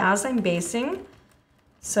hand as I'm basing.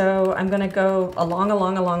 So I'm gonna go along,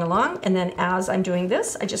 and then as I'm doing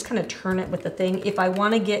this, I just kind of turn it with the thing. If I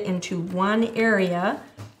wanna get into one area,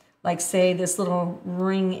 like say this little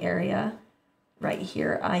ring area right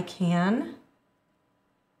here, I can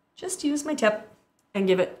just use my tip and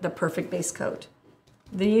give it the perfect base coat.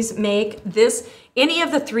 These make this, any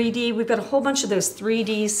of the 3D, we've got a whole bunch of those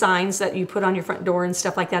 3D signs that you put on your front door and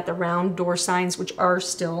stuff like that, the round door signs, which are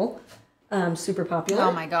still super popular.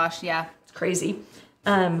 Oh my gosh, yeah. It's crazy.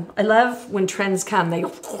 I love when trends come, they go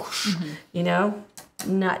whoosh, you know,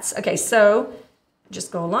 nuts. Okay, so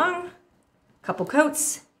just go along, couple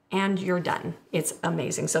coats, and you're done. It's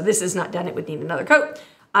amazing. So this is not done, it would need another coat.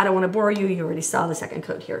 I don't want to bore you, you already saw the second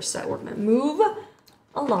coat here, so we're gonna move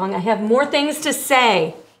along. I have more things to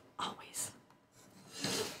say, always.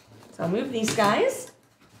 So I'll move these guys.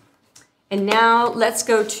 And now let's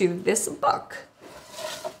go to this book.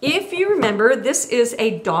 If you remember, this is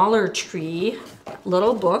a Dollar Tree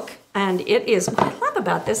little book, and it is, what I love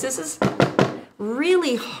about this is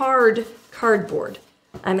really hard cardboard.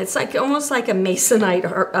 It's like almost like a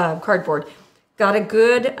masonite cardboard. Got a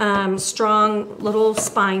good, strong little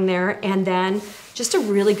spine there, and then just a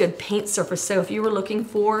really good paint surface. So if you were looking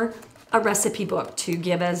for a recipe book to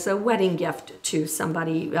give as a wedding gift to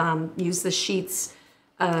somebody, use the sheets,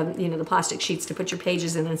 you know, the plastic sheets to put your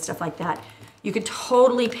pages in and stuff like that. You could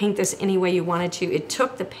totally paint this any way you wanted to. It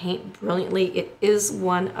took the paint brilliantly. It is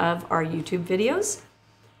one of our YouTube videos.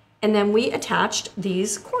 And then we attached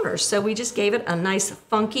these corners. So we just gave it a nice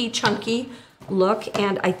funky, chunky look,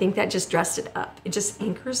 and I think that just dressed it up. It just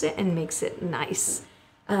anchors it and makes it nice.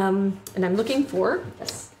 And I'm looking for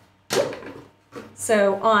this.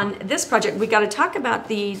 So on this project, we got to talk about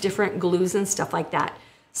the different glues and stuff like that.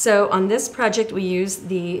 So on this project, we use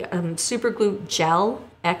the Super Glue Gel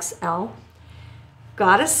XL.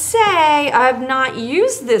 Gotta say, I've not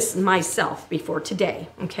used this myself before today,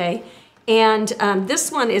 okay? And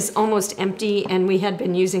this one is almost empty, and we had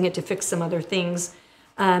been using it to fix some other things.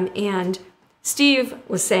 And Steve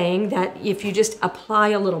was saying that if you just apply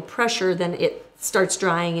a little pressure, then it starts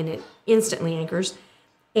drying and it instantly anchors.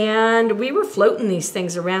 And we were floating these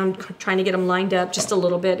things around, trying to get them lined up just a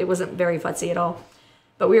little bit. It wasn't very futzy at all.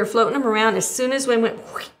 But we were floating them around. As soon as we went,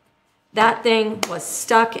 whoosh, that thing was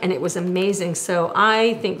stuck, and it was amazing. So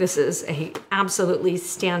I think this is a absolutely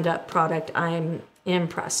stand-up product. I'm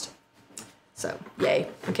impressed. So, yay.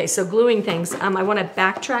 Okay, so gluing things. I want to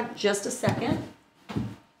backtrack just a second.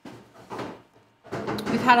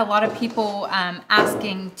 We've had a lot of people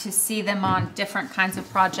asking to see them on different kinds of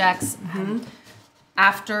projects.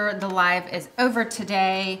 After the live is over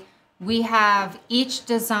today, we have each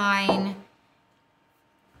design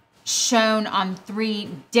shown on 3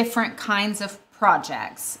 different kinds of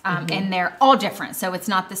projects, and they're all different. So it's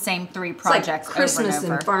not the same 3 projects like Christmas over and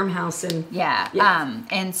over. And farmhouse and yeah.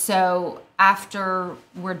 And so after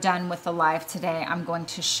we're done with the live today, I'm going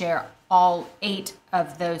to share all 8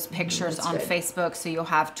 of those pictures on Facebook. So you'll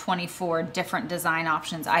have 24 different design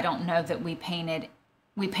options. I don't know that we painted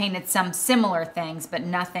some similar things, but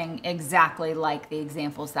nothing exactly like the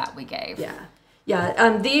examples that we gave. Yeah.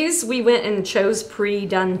 Yeah, these we went and chose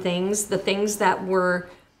pre-done things. The things that were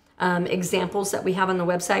examples that we have on the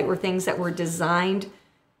website were things that were designed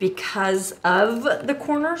because of the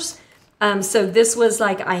corners. So this was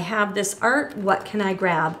like, I have this art, what can I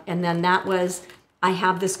grab? And then that was, I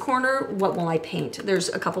have this corner, what will I paint? There's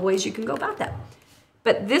a couple ways you can go about that.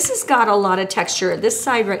 But this has got a lot of texture. This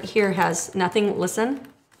side right here has nothing, listen.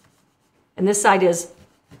 And this side is,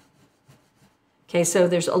 okay, so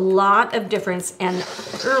there's a lot of difference. And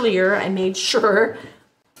earlier I made sure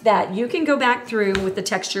that you can go back through with the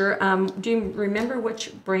texture. Do you remember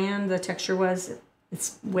which brand the texture was?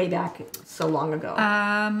 It's way back so long ago.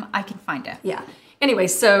 I can find it. Yeah. Anyway,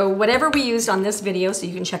 so whatever we used on this video, so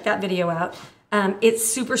you can check that video out, it's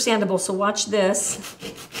super sandable. So watch this.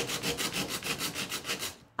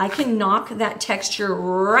 I can knock that texture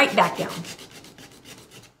right back down.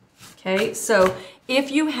 Okay, so if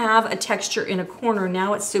you have a texture in a corner,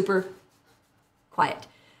 now it's super quiet.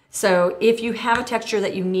 So if you have a texture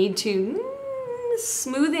that you need to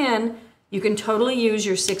smooth in, you can totally use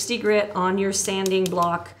your 60 grit on your sanding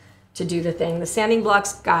block to do the thing. The sanding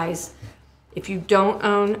blocks, guys, if you don't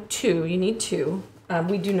own 2, you need 2.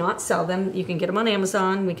 We do not sell them. You can get them on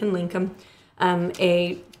Amazon. We can link them.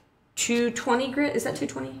 A 220 grit, is that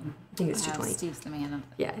 220? I think it's 220. Steve's the man of the,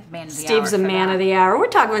 yeah. man of the Steve's hour. the man of the hour. We're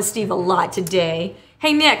talking about Steve a lot today.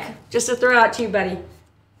 Hey, Nick, just to throw out to you, buddy.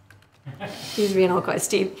 He's being all quiet.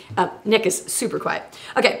 Steve, Nick is super quiet.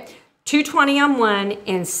 Okay, 220 on one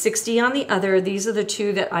and 60 on the other. These are the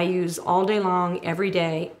two that I use all day long, every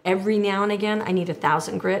day. Every now and again, I need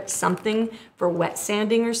 1,000 grit, something for wet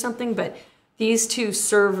sanding or something, but these two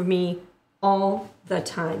serve me all the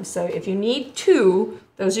time. So if you need two,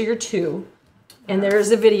 those are your two. And there's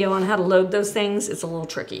a video on how to load those things. It's a little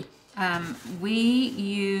tricky. We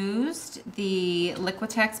used the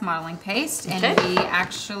Liquitex modeling paste, and we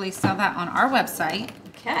actually sell that on our website.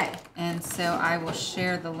 Okay. And so I will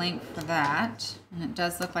share the link for that. And it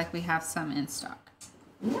does look like we have some in stock.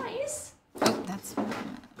 Nice. Oh, that's...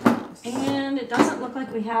 And it doesn't look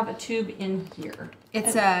like we have a tube in here.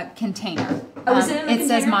 It's a container. Oh, is it in the container? It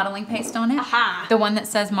says modeling paste on it. Aha. The one that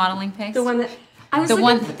says modeling paste. The one that... I was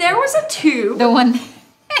looking, there was a tube. The one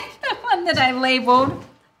that I labeled.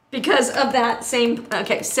 Because of that same...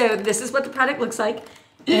 Okay, so this is what the product looks like.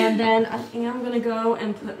 And then I am going to go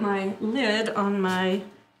and put my lid on my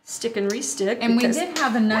stick and restick. And we did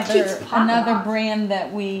have another brand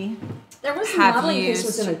that we There was some modeling paste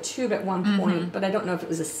was in a tube at one point, but I don't know if it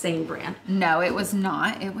was the same brand. No, it was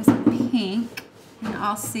not. It was pink. And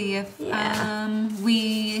I'll see if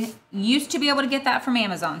we used to be able to get that from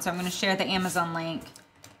Amazon. So I'm going to share the Amazon link.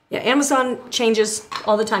 Yeah, Amazon changes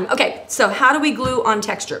all the time. Okay, so how do we glue on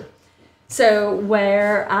texture? So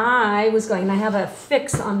where I was going, and I have a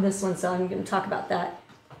fix on this one, so I'm going to talk about that.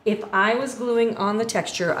 If I was gluing on the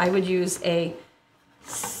texture, I would use a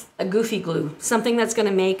goofy glue, something that's going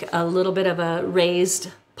to make a little bit of a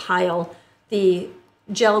raised pile. The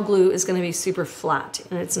gel glue is going to be super flat,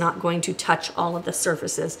 and it's not going to touch all of the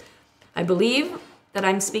surfaces. I believe that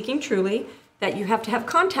I'm speaking truly, that you have to have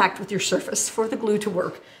contact with your surface for the glue to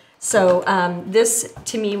work. So this,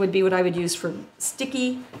 to me, would be what I would use for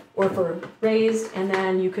sticky or for raised, and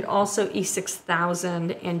then you could also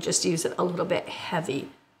E6000 and just use it a little bit heavy.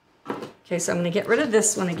 Okay, so I'm going to get rid of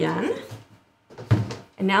this one again.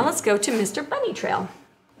 And now let's go to Mr. Bunny Trail.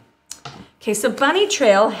 Okay, so Bunny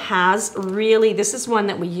Trail has really, this is one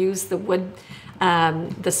that we use the wood,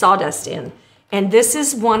 the sawdust in. And this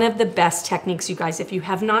is one of the best techniques, you guys. If you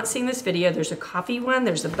have not seen this video, there's a coffee one,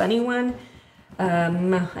 there's a bunny one.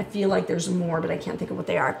 I feel like there's more, but I can't think of what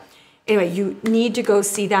they are. Anyway, you need to go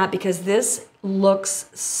see that because this looks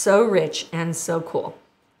so rich and so cool.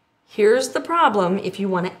 Here's the problem if you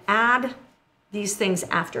want to add these things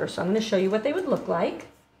after. So I'm going to show you what they would look like.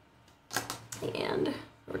 And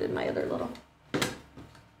where did my other little...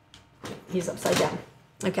 He's upside down.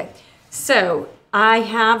 Okay, so I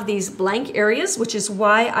have these blank areas, which is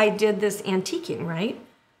why I did this antiquing, right?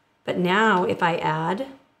 But now if I add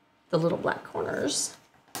the little black corners.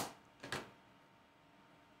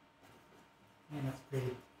 Man, that's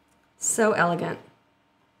pretty. So elegant.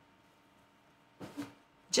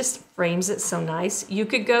 Just frames it so nice. You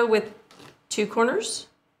could go with 2 corners.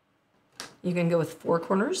 You can go with 4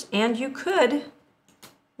 corners. And you could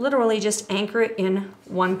literally just anchor it in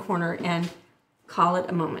 1 corner and call it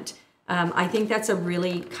a moment. I think that's a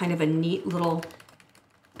really kind of a neat little...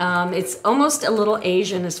 it's almost a little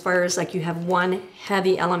Asian as far as like you have one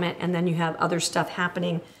heavy element and then you have other stuff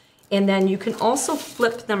happening. And then you can also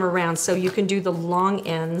flip them around. So you can do the long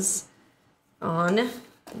ends on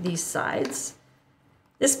these sides.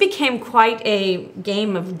 This became quite a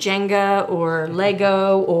game of Jenga or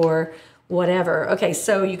Lego or whatever. Okay,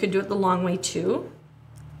 so you could do it the long way too,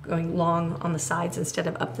 going long on the sides instead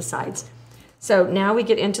of up the sides. So now we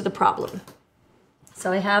get into the problem.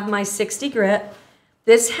 So I have my 60 grit.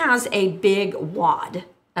 This has a big wad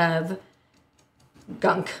of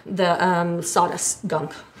gunk, the sawdust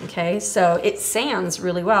gunk, okay? So it sands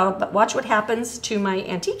really well, but watch what happens to my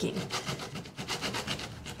antiquing.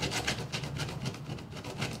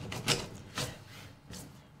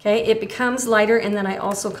 Okay, it becomes lighter, and then I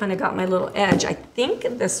also kind of got my little edge. I think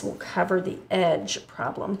this will cover the edge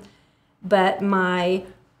problem, but my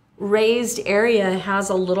raised area has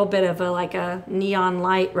a little bit of like a neon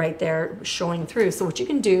light right there showing through. So what you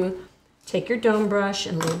can do, take your dome brush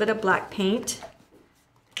and a little bit of black paint,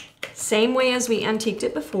 same way as we antiqued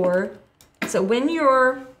it before. So when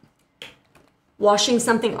you're washing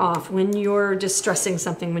something off, when you're distressing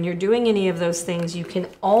something, when you're doing any of those things, you can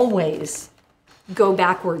always go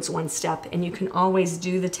backwards 1 step, and you can always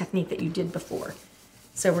do the technique that you did before.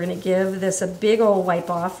 So we're going to give this a big old wipe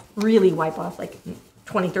off, really wipe off, like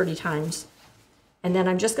 20, 30 times. And then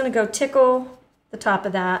I'm just going to go tickle the top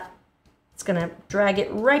of that. It's going to drag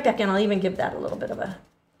it right back in. I'll even give that a little bit of a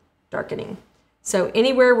darkening. So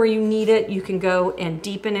anywhere where you need it, you can go and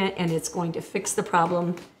deepen it, and it's going to fix the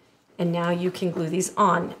problem. And now you can glue these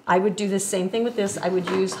on. I would do the same thing with this. I would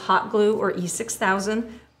use hot glue or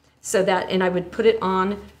E6000 so that, and I would put it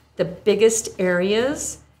on the biggest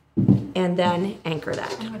areas and then anchor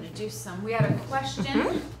that. I'm going to do some. We had a question,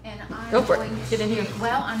 and I'm Go for it. going Get in here.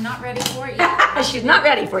 Well, I'm not ready for it yet. She's not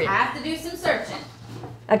ready for you. I have to do some searching.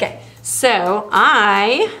 Okay, so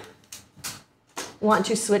I want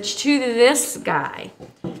to switch to this guy.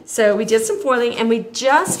 So we did some foiling, and we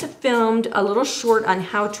just filmed a little short on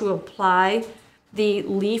how to apply the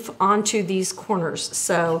leaf onto these corners.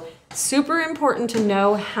 So super important to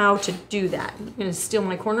know how to do that. I'm gonna steal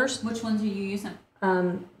my corners. Which ones are you using?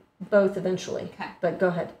 Both eventually. Okay. But go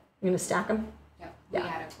ahead. You're gonna stack them? Yep. Yeah. We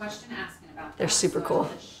had a question asking about that. They're super cool. I'm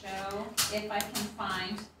going to show if I can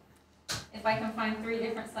find 3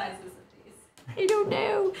 different sizes of these. I don't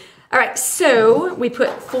know. All right, so we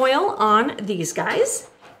put foil on these guys.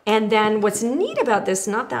 And then what's neat about this,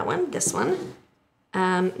 not that one, this one.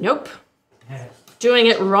 Nope. Doing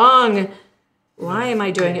it wrong. Why am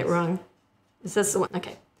I doing it wrong? Is this the one?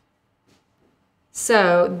 Okay.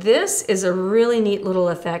 So this is a really neat little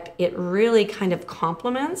effect. It really kind of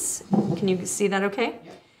complements. Can you see that okay?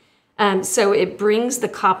 So it brings the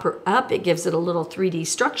copper up. It gives it a little 3D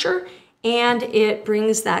structure. And it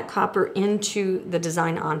brings that copper into the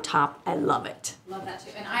design on top. I love it. Love that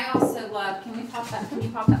too. And I also love, can you pop that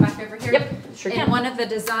back over here? Yep, sure can. And one of the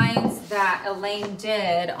designs that Elaine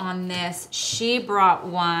did on this, she brought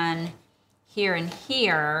one here and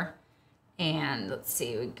here. And let's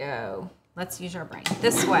see, let's use our brain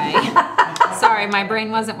this way. Sorry, my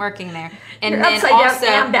brain wasn't working there. And You're then upside also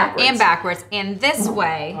down and backwards, and this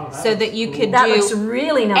way, so that you could That do looks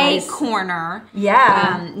really nice. a corner.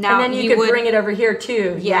 Yeah. Now and then you could bring it over here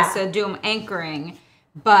too. Yeah, so do them anchoring,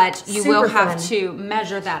 but you will have fun. to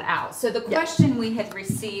measure that out. So the question we had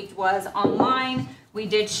received was online. We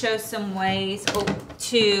did show some ways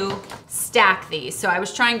to stack these. So I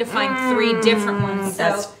was trying to find 3 different ones. So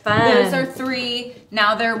that's fun. Those are 3.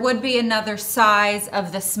 Now there would be another size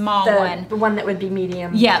of the small one. The one that would be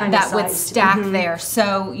medium. Yeah, that would sized. stack there.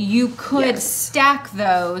 So you could stack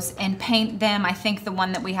those and paint them. I think the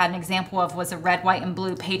one that we had an example of was a red, white, and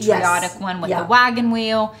blue patriotic one with the wagon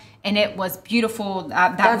wheel. And it was beautiful.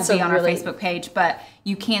 That will be on our Facebook page, but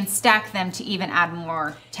you can stack them to even add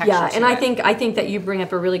more texture. Yeah, and I think that you bring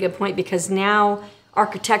up a really good point, because now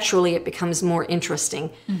architecturally it becomes more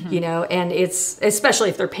interesting, you know, and it's especially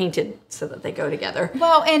if they're painted so that they go together.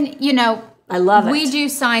 Well, and you know, I love it. We do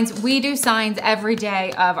signs every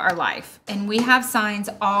day of our life, and we have signs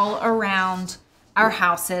all around our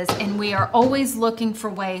houses, and we are always looking for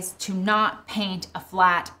ways to not paint a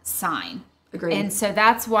flat sign. Agreed. And so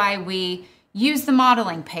that's why we use the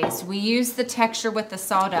modeling paste. We use the texture with the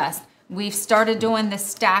sawdust. We've started doing the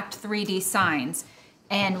stacked 3D signs,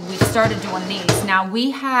 and we've started doing these. Now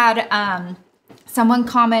we had someone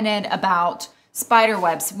commented about spider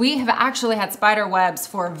webs. We have actually had spider webs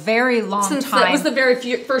for a very long time. That was the very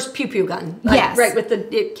first pew pew gun. Like, yes. Right,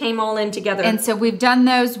 it came all in together. And so we've done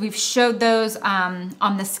those. We've showed those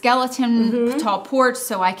on the skeleton tall porch,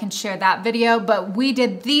 so I can share that video. But we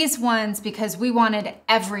did these ones because we wanted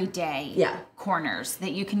everyday corners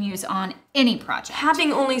that you can use on any project.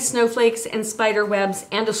 Having only snowflakes and spider webs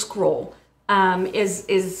and a scroll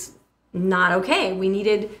is not okay. We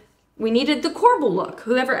needed the corbel look.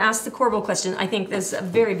 Whoever asked the corbel question, I think that's a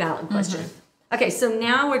very valid question. Okay, so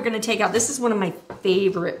now we're gonna take out, this is one of my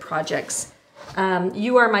favorite projects.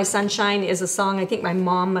 You Are My Sunshine is a song I think my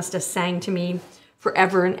mom must have sang to me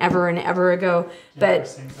forever and ever and ever ago.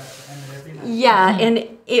 But yeah, and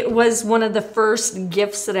it was one of the first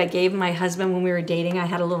gifts that I gave my husband when we were dating. I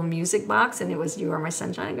had a little music box and it was You Are My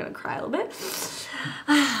Sunshine. I'm gonna cry a little bit.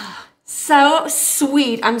 So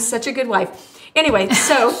sweet, I'm such a good wife. Anyway,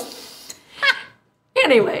 so...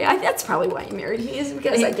 Anyway, that's probably why he married me, is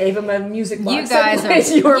because I gave him a music box.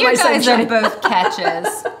 You guys are both catches.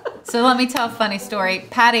 So let me tell a funny story.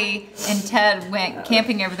 Patty and Ted went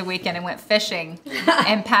camping over the weekend and went fishing.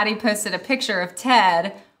 And Patty posted a picture of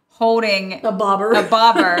Ted holding a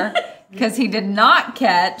bobber because he did not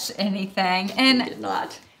catch anything. And he did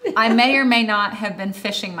not. I may or may not have been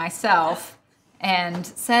fishing myself and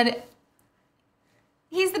said,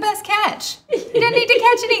 he's the best catch. You didn't need to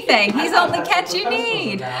catch anything. He's the only catch you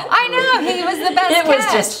need. I know, he was the best catch. It was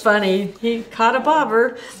just funny. He caught a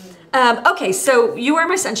bobber. Okay, so You Are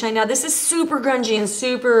My Sunshine. Now this is super grungy and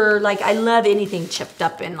super, like, I love anything chipped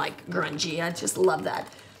up and like grungy. I just love that.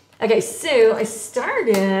 Okay, so I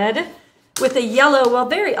started with a yellow. Well,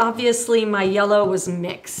 very obviously my yellow was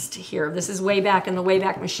mixed here. This is way back in the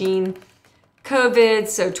Wayback Machine. COVID,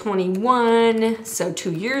 so 21, so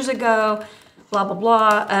 2 years ago. Blah, blah,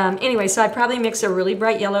 blah. Anyway, so I'd probably mix a really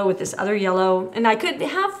bright yellow with this other yellow. And I could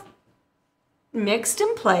have mixed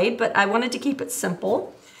and played, but I wanted to keep it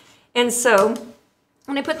simple. And so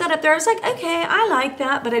When I put that up there, I was like, okay, I like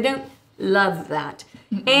that, but I don't love that.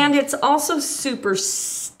 And it's also super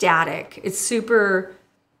static. It's super,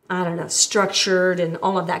 I don't know, structured and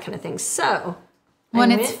all of that kind of thing. So, well,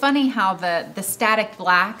 and it's funny how the static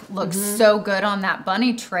black looks so good on that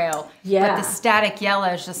bunny trail. Yeah. But the static yellow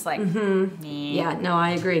is just like, yeah, no,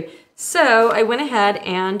 I agree. So I went ahead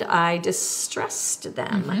and I distressed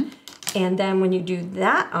them. And then when you do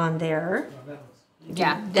that on there,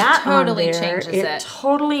 yeah, that it totally on there, changes it.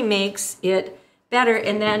 totally makes it better.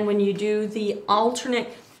 And then when you do the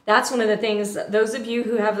alternate, that's one of the things, those of you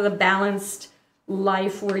who have the balanced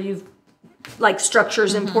life where you've, like structure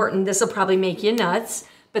is important, this will probably make you nuts,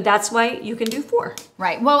 but that's why you can do 4.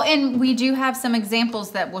 Right. Well, and we do have some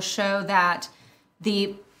examples that will show that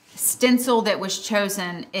the stencil that was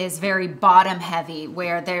chosen is very bottom heavy,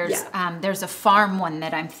 where there's a farm one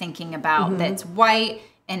that I'm thinking about that's white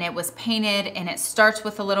and it was painted and it starts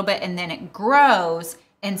with a little bit and then it grows.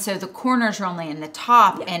 And so the corners are only in the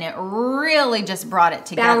top and it really just brought it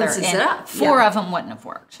together. Balances and it up. 4 of them wouldn't have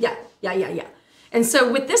worked. Yeah. And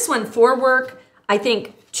so with this one, 4 work. I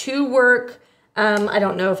think 2 work. I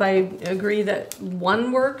don't know if I agree that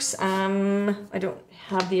 1 works. I don't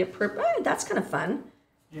have the appropriate. That's kind of fun.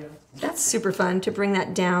 Yeah. That's super fun to bring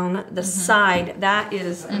that down the side. That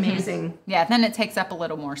is amazing. Yeah, then it takes up a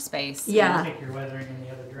little more space. Yeah. Take your weathering in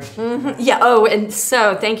the other direction. Yeah. Oh, and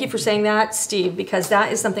so thank you for saying that, Steve, because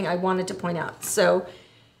that is something I wanted to point out. So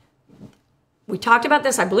we talked about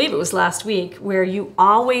this, I believe it was last week, where you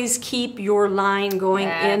always keep your line going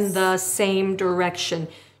in the same direction.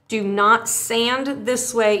 Do not sand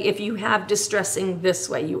this way if you have distressing this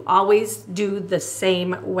way. You always do the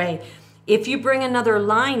same way. If you bring another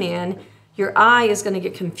line in, your eye is going to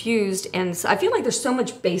get confused. And so I feel like there's so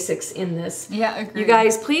much basics in this. Yeah, agreed. You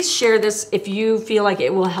guys, please share this if you feel like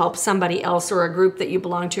it will help somebody else or a group that you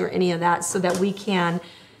belong to or any of that, so that we can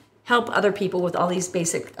help other people with all these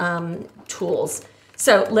basic tools.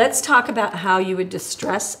 So let's talk about how you would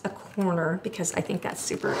distress a corner, because I think that's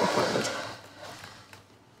super important.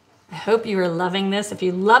 I hope you are loving this. If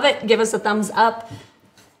you love it, give us a thumbs up.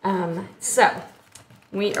 So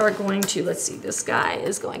we are going to, let's see, this guy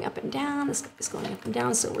is going up and down. This guy is going up and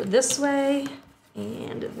down. So we're this way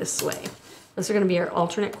and this way. Those are going to be our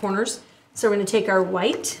alternate corners. So we're going to take our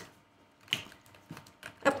white.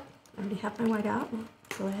 Oh, I already have my white out.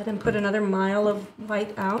 Go ahead and put another mile of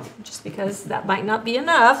white out, just because that might not be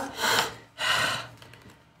enough.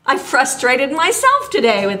 I frustrated myself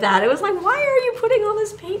today with that. It was like, why are you putting all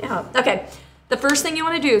this paint out? Okay, the first thing you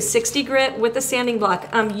want to do, 60 grit with the sanding block.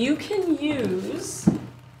 You can use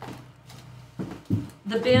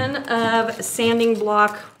the bin of sanding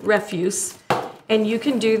block refuse, and you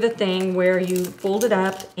can do the thing where you fold it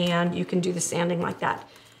up and you can do the sanding like that.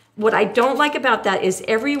 What I don't like about that is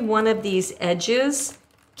every one of these edges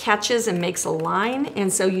catches and makes a line,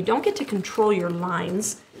 and so you don't get to control your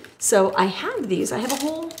lines. So I have these, I have a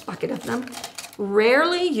whole bucket of them.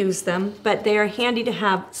 Rarely use them, but they are handy to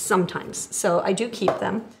have sometimes. So I do keep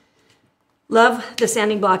them. Love the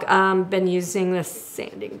sanding block. Been using the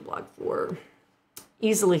sanding block for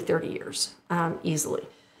easily 30 years, easily.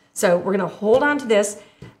 So we're gonna hold on to this.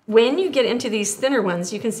 When you get into these thinner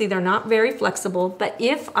ones, you can see they're not very flexible, but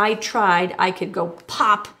if I tried, I could go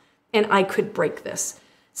pop and I could break this.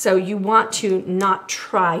 So you want to not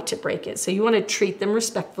try to break it. So you want to treat them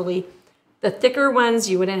respectfully. The thicker ones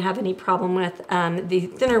you wouldn't have any problem with. The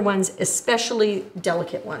thinner ones, especially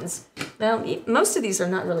delicate ones. Well, most of these are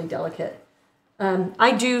not really delicate.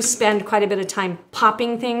 I do spend quite a bit of time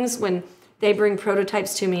popping things. When they bring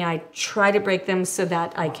prototypes to me, I try to break them so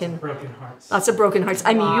that I can... Broken hearts. Lots of broken hearts.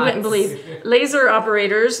 I mean, you wouldn't believe. Laser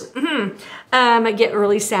operators I get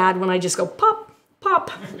really sad when I just go pop,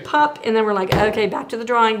 pop, pop, and then we're like, okay, back to the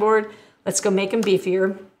drawing board. Let's go make them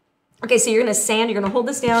beefier. Okay, so you're gonna sand, you're gonna hold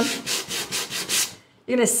this down.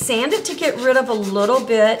 You're gonna sand it to get rid of a little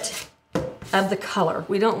bit of the color.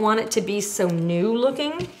 We don't want it to be so new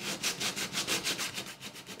looking.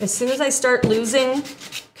 As soon as I start losing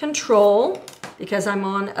control, because I'm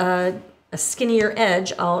on a skinnier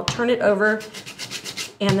edge, I'll turn it over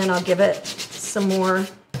and then I'll give it some more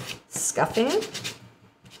scuffing.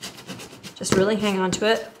 Just really hang on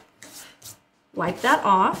to it. Wipe that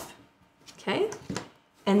off, okay?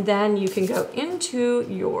 And then you can go into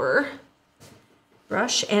your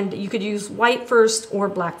brush, and you could use white first or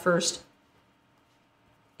black first.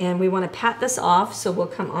 And we want to pat this off, so we'll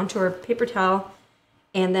come onto our paper towel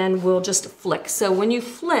and then we'll just flick. So when you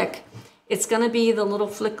flick, it's gonna be the little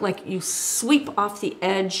flick like you sweep off the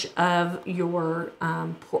edge of your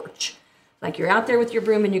porch. Like you're out there with your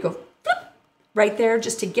broom and you go flip right there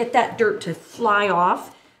just to get that dirt to fly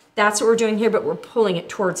off. That's what we're doing here, but we're pulling it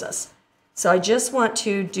towards us. So I just want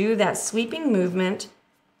to do that sweeping movement,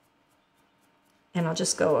 and I'll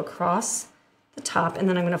just go across the top, and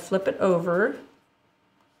then I'm going to flip it over,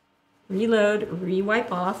 reload,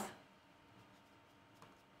 re-wipe off,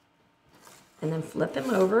 and then flip them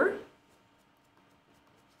over.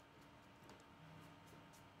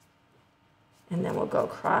 And then we'll go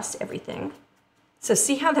across everything. So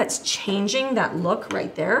see how that's changing that look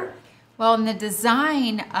right there? Well, and the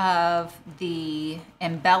design of the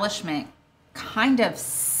embellishment kind of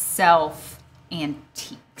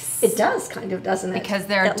self-antiques. It does kind of, doesn't it? Because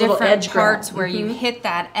there are that little different edge grab. parts where you hit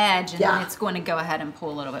that edge, and then it's going to go ahead and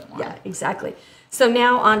pull a little bit more. Yeah, exactly. So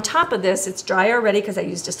now on top of this, it's dry already because I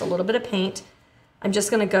used just a little bit of paint. I'm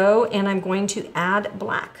just going to go and I'm going to add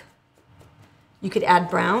black. You could add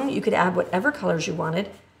brown, you could add whatever colors you wanted.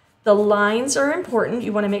 The lines are important.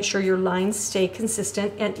 You want to make sure your lines stay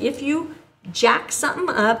consistent. And if you jack something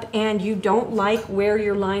up and you don't like where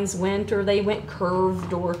your lines went, or they went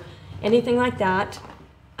curved or anything like that,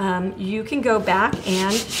 you can go back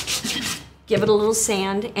and give it a little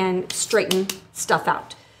sand and straighten stuff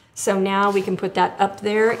out. So now we can put that up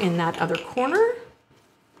there in that other corner.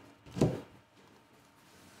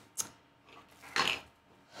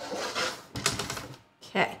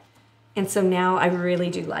 Okay, and so now I really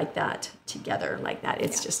do like that together like that.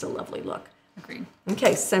 It's just a lovely look. Agreed.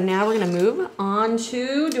 Okay, so now we're gonna move on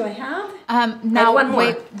to, do I have? Now, one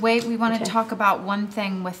more. wait, we want to talk about one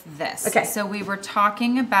thing with this. Okay. So we were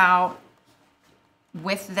talking about,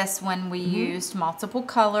 with this one, we used multiple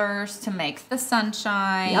colors to make the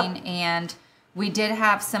sunshine, and we did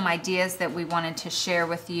have some ideas that we wanted to share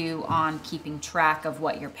with you on keeping track of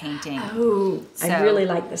what you're painting. Oh, I really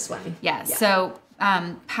like this one. Yeah, so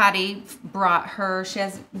Patty brought her, she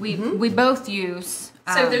has, we both use.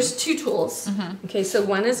 So there's two tools. Okay, so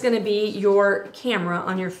one is going to be your camera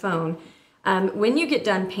on your phone. When you get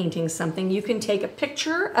done painting something, you can take a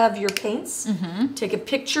picture of your paints, take a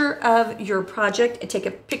picture of your project, and take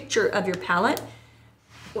a picture of your palette.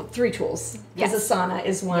 Well, three tools. Because Asana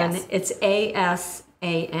is one. Yes. It's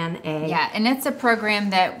ASANA. Yeah, and it's a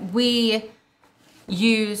program that we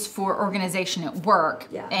use for organization at work.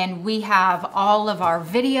 Yeah. And we have all of our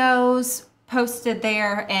videos posted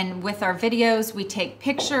there, and with our videos we take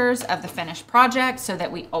pictures of the finished project so that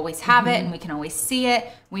we always have it and we can always see it.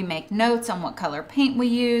 We make notes on what color paint we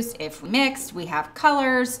used. If we mixed, we have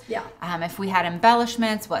colors. Yeah. If we had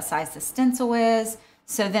embellishments, what size the stencil is.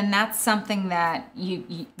 So then that's something that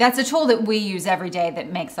that's a tool that we use every day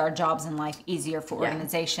that makes our jobs in life easier for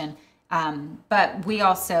organization. But we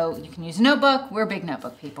also, you can use a notebook. We're big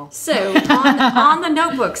notebook people. So on the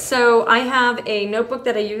notebook, so I have a notebook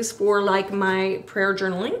that I use for like my prayer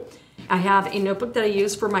journaling. I have a notebook that I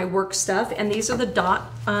use for my work stuff, and these are the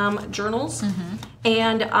dot journals.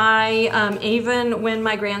 And I, even when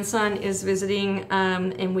my grandson is visiting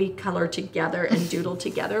and we color together and doodle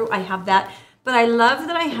together, I have that. But I love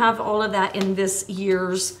that I have all of that in this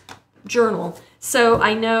year's journal. So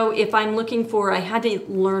I know if I'm looking for, I had to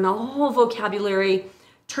learn a whole vocabulary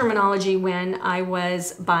terminology when I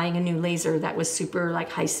was buying a new laser that was super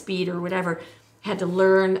like high speed or whatever. I had to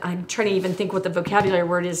learn, I'm trying to even think what the vocabulary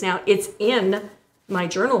word is now. It's in my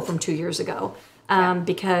journal from 2 years ago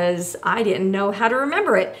because I didn't know how to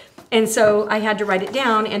remember it. And so I had to write it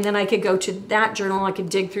down, and then I could go to that journal, I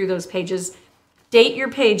could dig through those pages, date your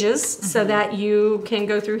pages so that you can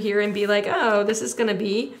go through here and be like, oh, this is gonna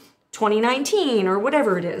be 2019 or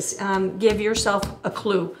whatever it is. Give yourself a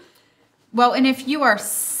clue. Well, and if you are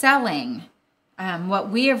selling, what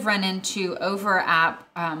we have run into over at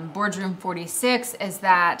Boardroom 46 is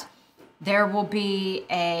that there will be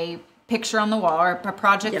a picture on the wall or a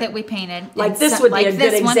project that we painted. Like this would be a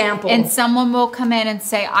good example. And someone will come in and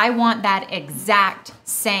say, I want that exact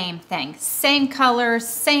same thing. Same colors,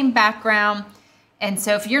 same background. And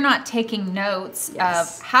so if you're not taking notes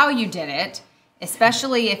of how you did it,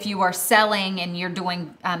 especially if you are selling and you're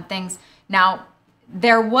doing things. Now,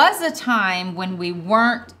 there was a time when we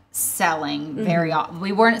weren't selling very often.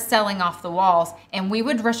 We weren't selling off the walls, and we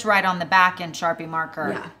would just write on the back in Sharpie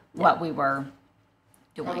marker what we were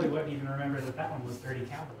doing. Probably wouldn't even remember that one was Dirty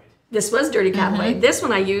Cowboy. This was Dirty Cowboy. This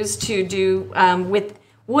one I used to do with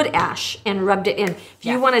wood ash and rubbed it in. If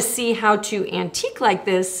you want to see how to antique like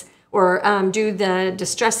this or do the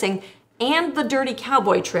distressing and the Dirty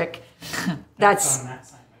Cowboy trick, that's on that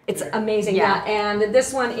side. it's amazing. Yeah. And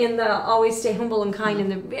this one in the Always Stay Humble and Kind in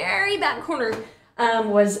the very back corner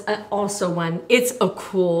was also one. It's a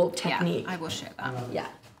cool technique. Yeah, I will share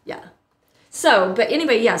that. Yeah. So, but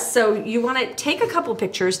anyway, yes. So you want to take a couple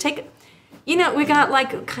pictures. We got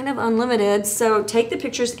like kind of unlimited. So take the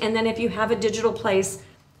pictures, and then if you have a digital place,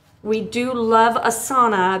 We do love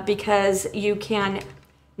Asana because you can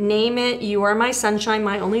name it, You Are My Sunshine,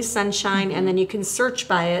 My Only Sunshine, and then you can search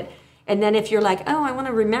by it. And then if you're like, oh, I want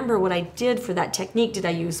to remember what I did for that technique. Did I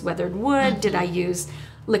use weathered wood? Did I use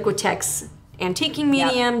Liquitex antiquing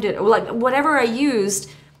medium? Did like whatever I used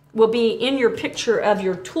will be in your picture of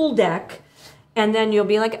your tool deck. And then you'll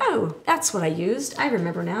be like, oh, that's what I used. I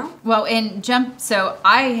remember now. Well, so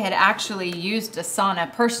I had actually used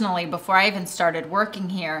Asana personally before I even started working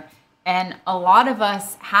here. And a lot of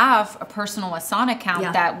us have a personal Asana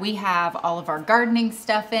account that we have all of our gardening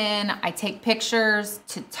stuff in. I take pictures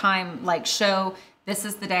to show this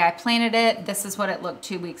is the day I planted it. This is what it looked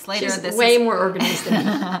 2 weeks later. She's way more organized than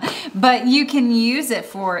me. But you can use it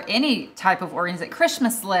for any type of organization.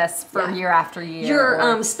 Christmas lists for year after year.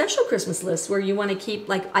 Your special Christmas list where you want to keep,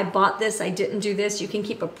 like, I bought this, I didn't do this. You can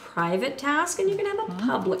keep a private task and you can have a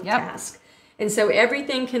public task. And so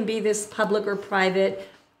everything can be this public or private.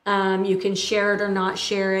 You can share it or not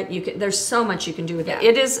share it. There's so much you can do with it.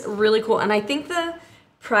 It is really cool. And I think the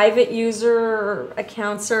private user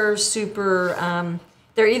accounts are super,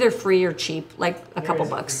 they're either free or cheap, like a couple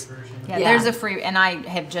bucks. There's a free, and I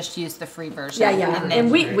have just used the free version.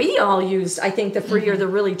 And we all used, I think, the free or the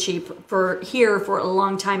really cheap for a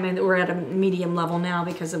long time, and we're at a medium level now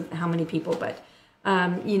because of how many people, but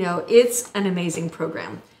you know, it's an amazing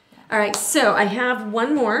program. All right, so I have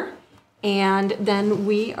one more. And then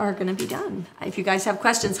we are going to be done. If you guys have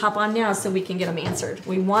questions, hop on now so we can get them answered.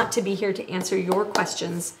 We want to be here to answer your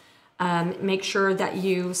questions. Make sure that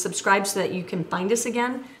you subscribe so that you can find us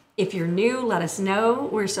again. If you're new, let us know.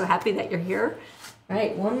 We're so happy that you're here. All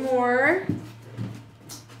right, one more.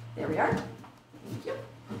 There we are. Thank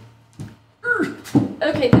you.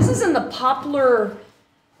 Okay, this is in the poplar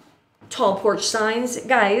tall porch signs.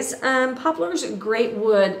 Guys, poplar's great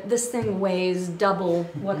wood. This thing weighs double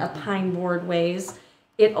what a pine board weighs.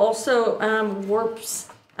 It also warps.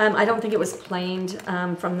 I don't think it was planed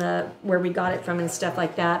from where we got it from and stuff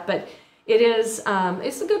like that, but it is,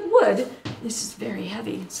 it's a good wood. This is very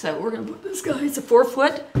heavy, so we're gonna put this guy. It's a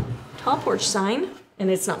 4-foot tall porch sign,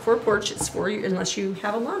 and it's not for a porch, it's for you unless you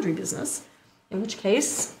have a laundry business, in which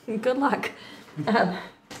case, good luck.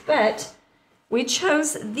 But we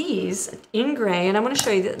chose these in gray, and I'm going to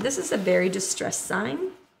show you that this is a very distressed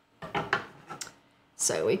sign.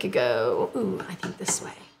 So we could go, ooh, I think this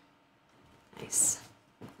way. Nice.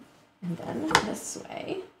 And then this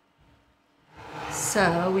way.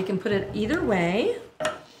 So we can put it either way.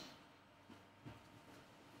 It's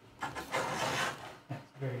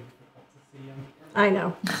very difficult to see them. I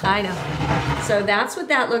know. So that's what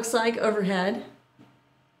that looks like overhead.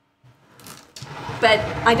 But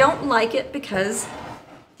I don't like it because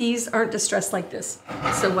these aren't distressed like this.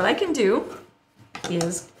 So what I can do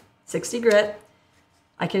is 60 grit.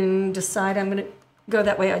 I can decide I'm gonna go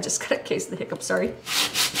that way. I just got a case of the hiccup, sorry.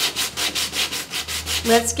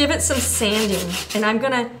 Let's give it some sanding. And I'm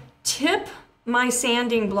gonna tip my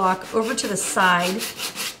sanding block over to the side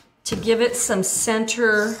to give it some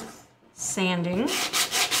center sanding.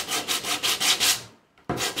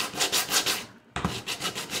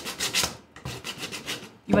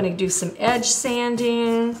 You want to do some edge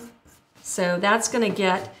sanding. So that's going to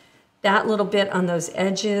get that little bit on those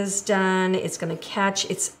edges done. It's going to catch.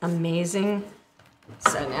 It's amazing.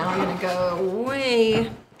 So now I'm going to go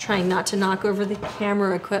way, trying not to knock over the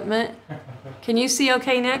camera equipment. Can you see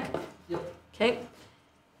okay, Nick? Yep. Okay.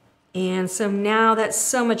 And so now that's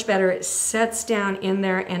so much better. It sets down in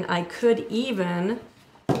there, and I could even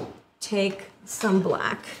take some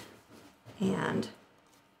black and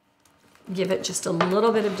give it just a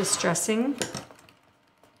little bit of distressing.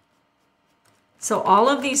 So all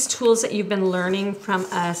of these tools that you've been learning from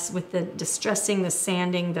us with the distressing, the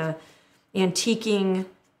sanding, the antiquing,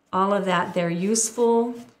 all of that, they're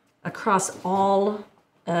useful across all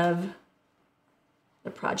of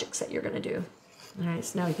the projects that you're going to do. All right,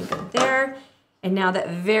 so now we can go there. And now that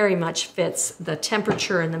very much fits the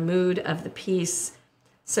temperature and the mood of the piece.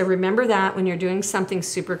 So remember that when you're doing something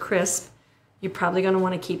super crisp, you're probably going to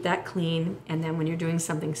want to keep that clean. And then when you're doing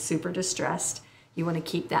something super distressed, you want to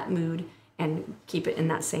keep that mood and keep it in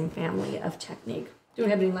that same family of technique. Do we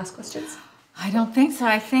have any last questions? I don't think so.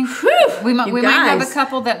 I think Whew, we might have a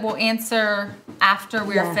couple that we'll answer after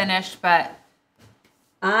we're finished, but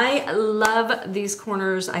I love these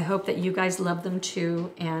corners. I hope that you guys love them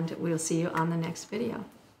too, and we'll see you on the next video.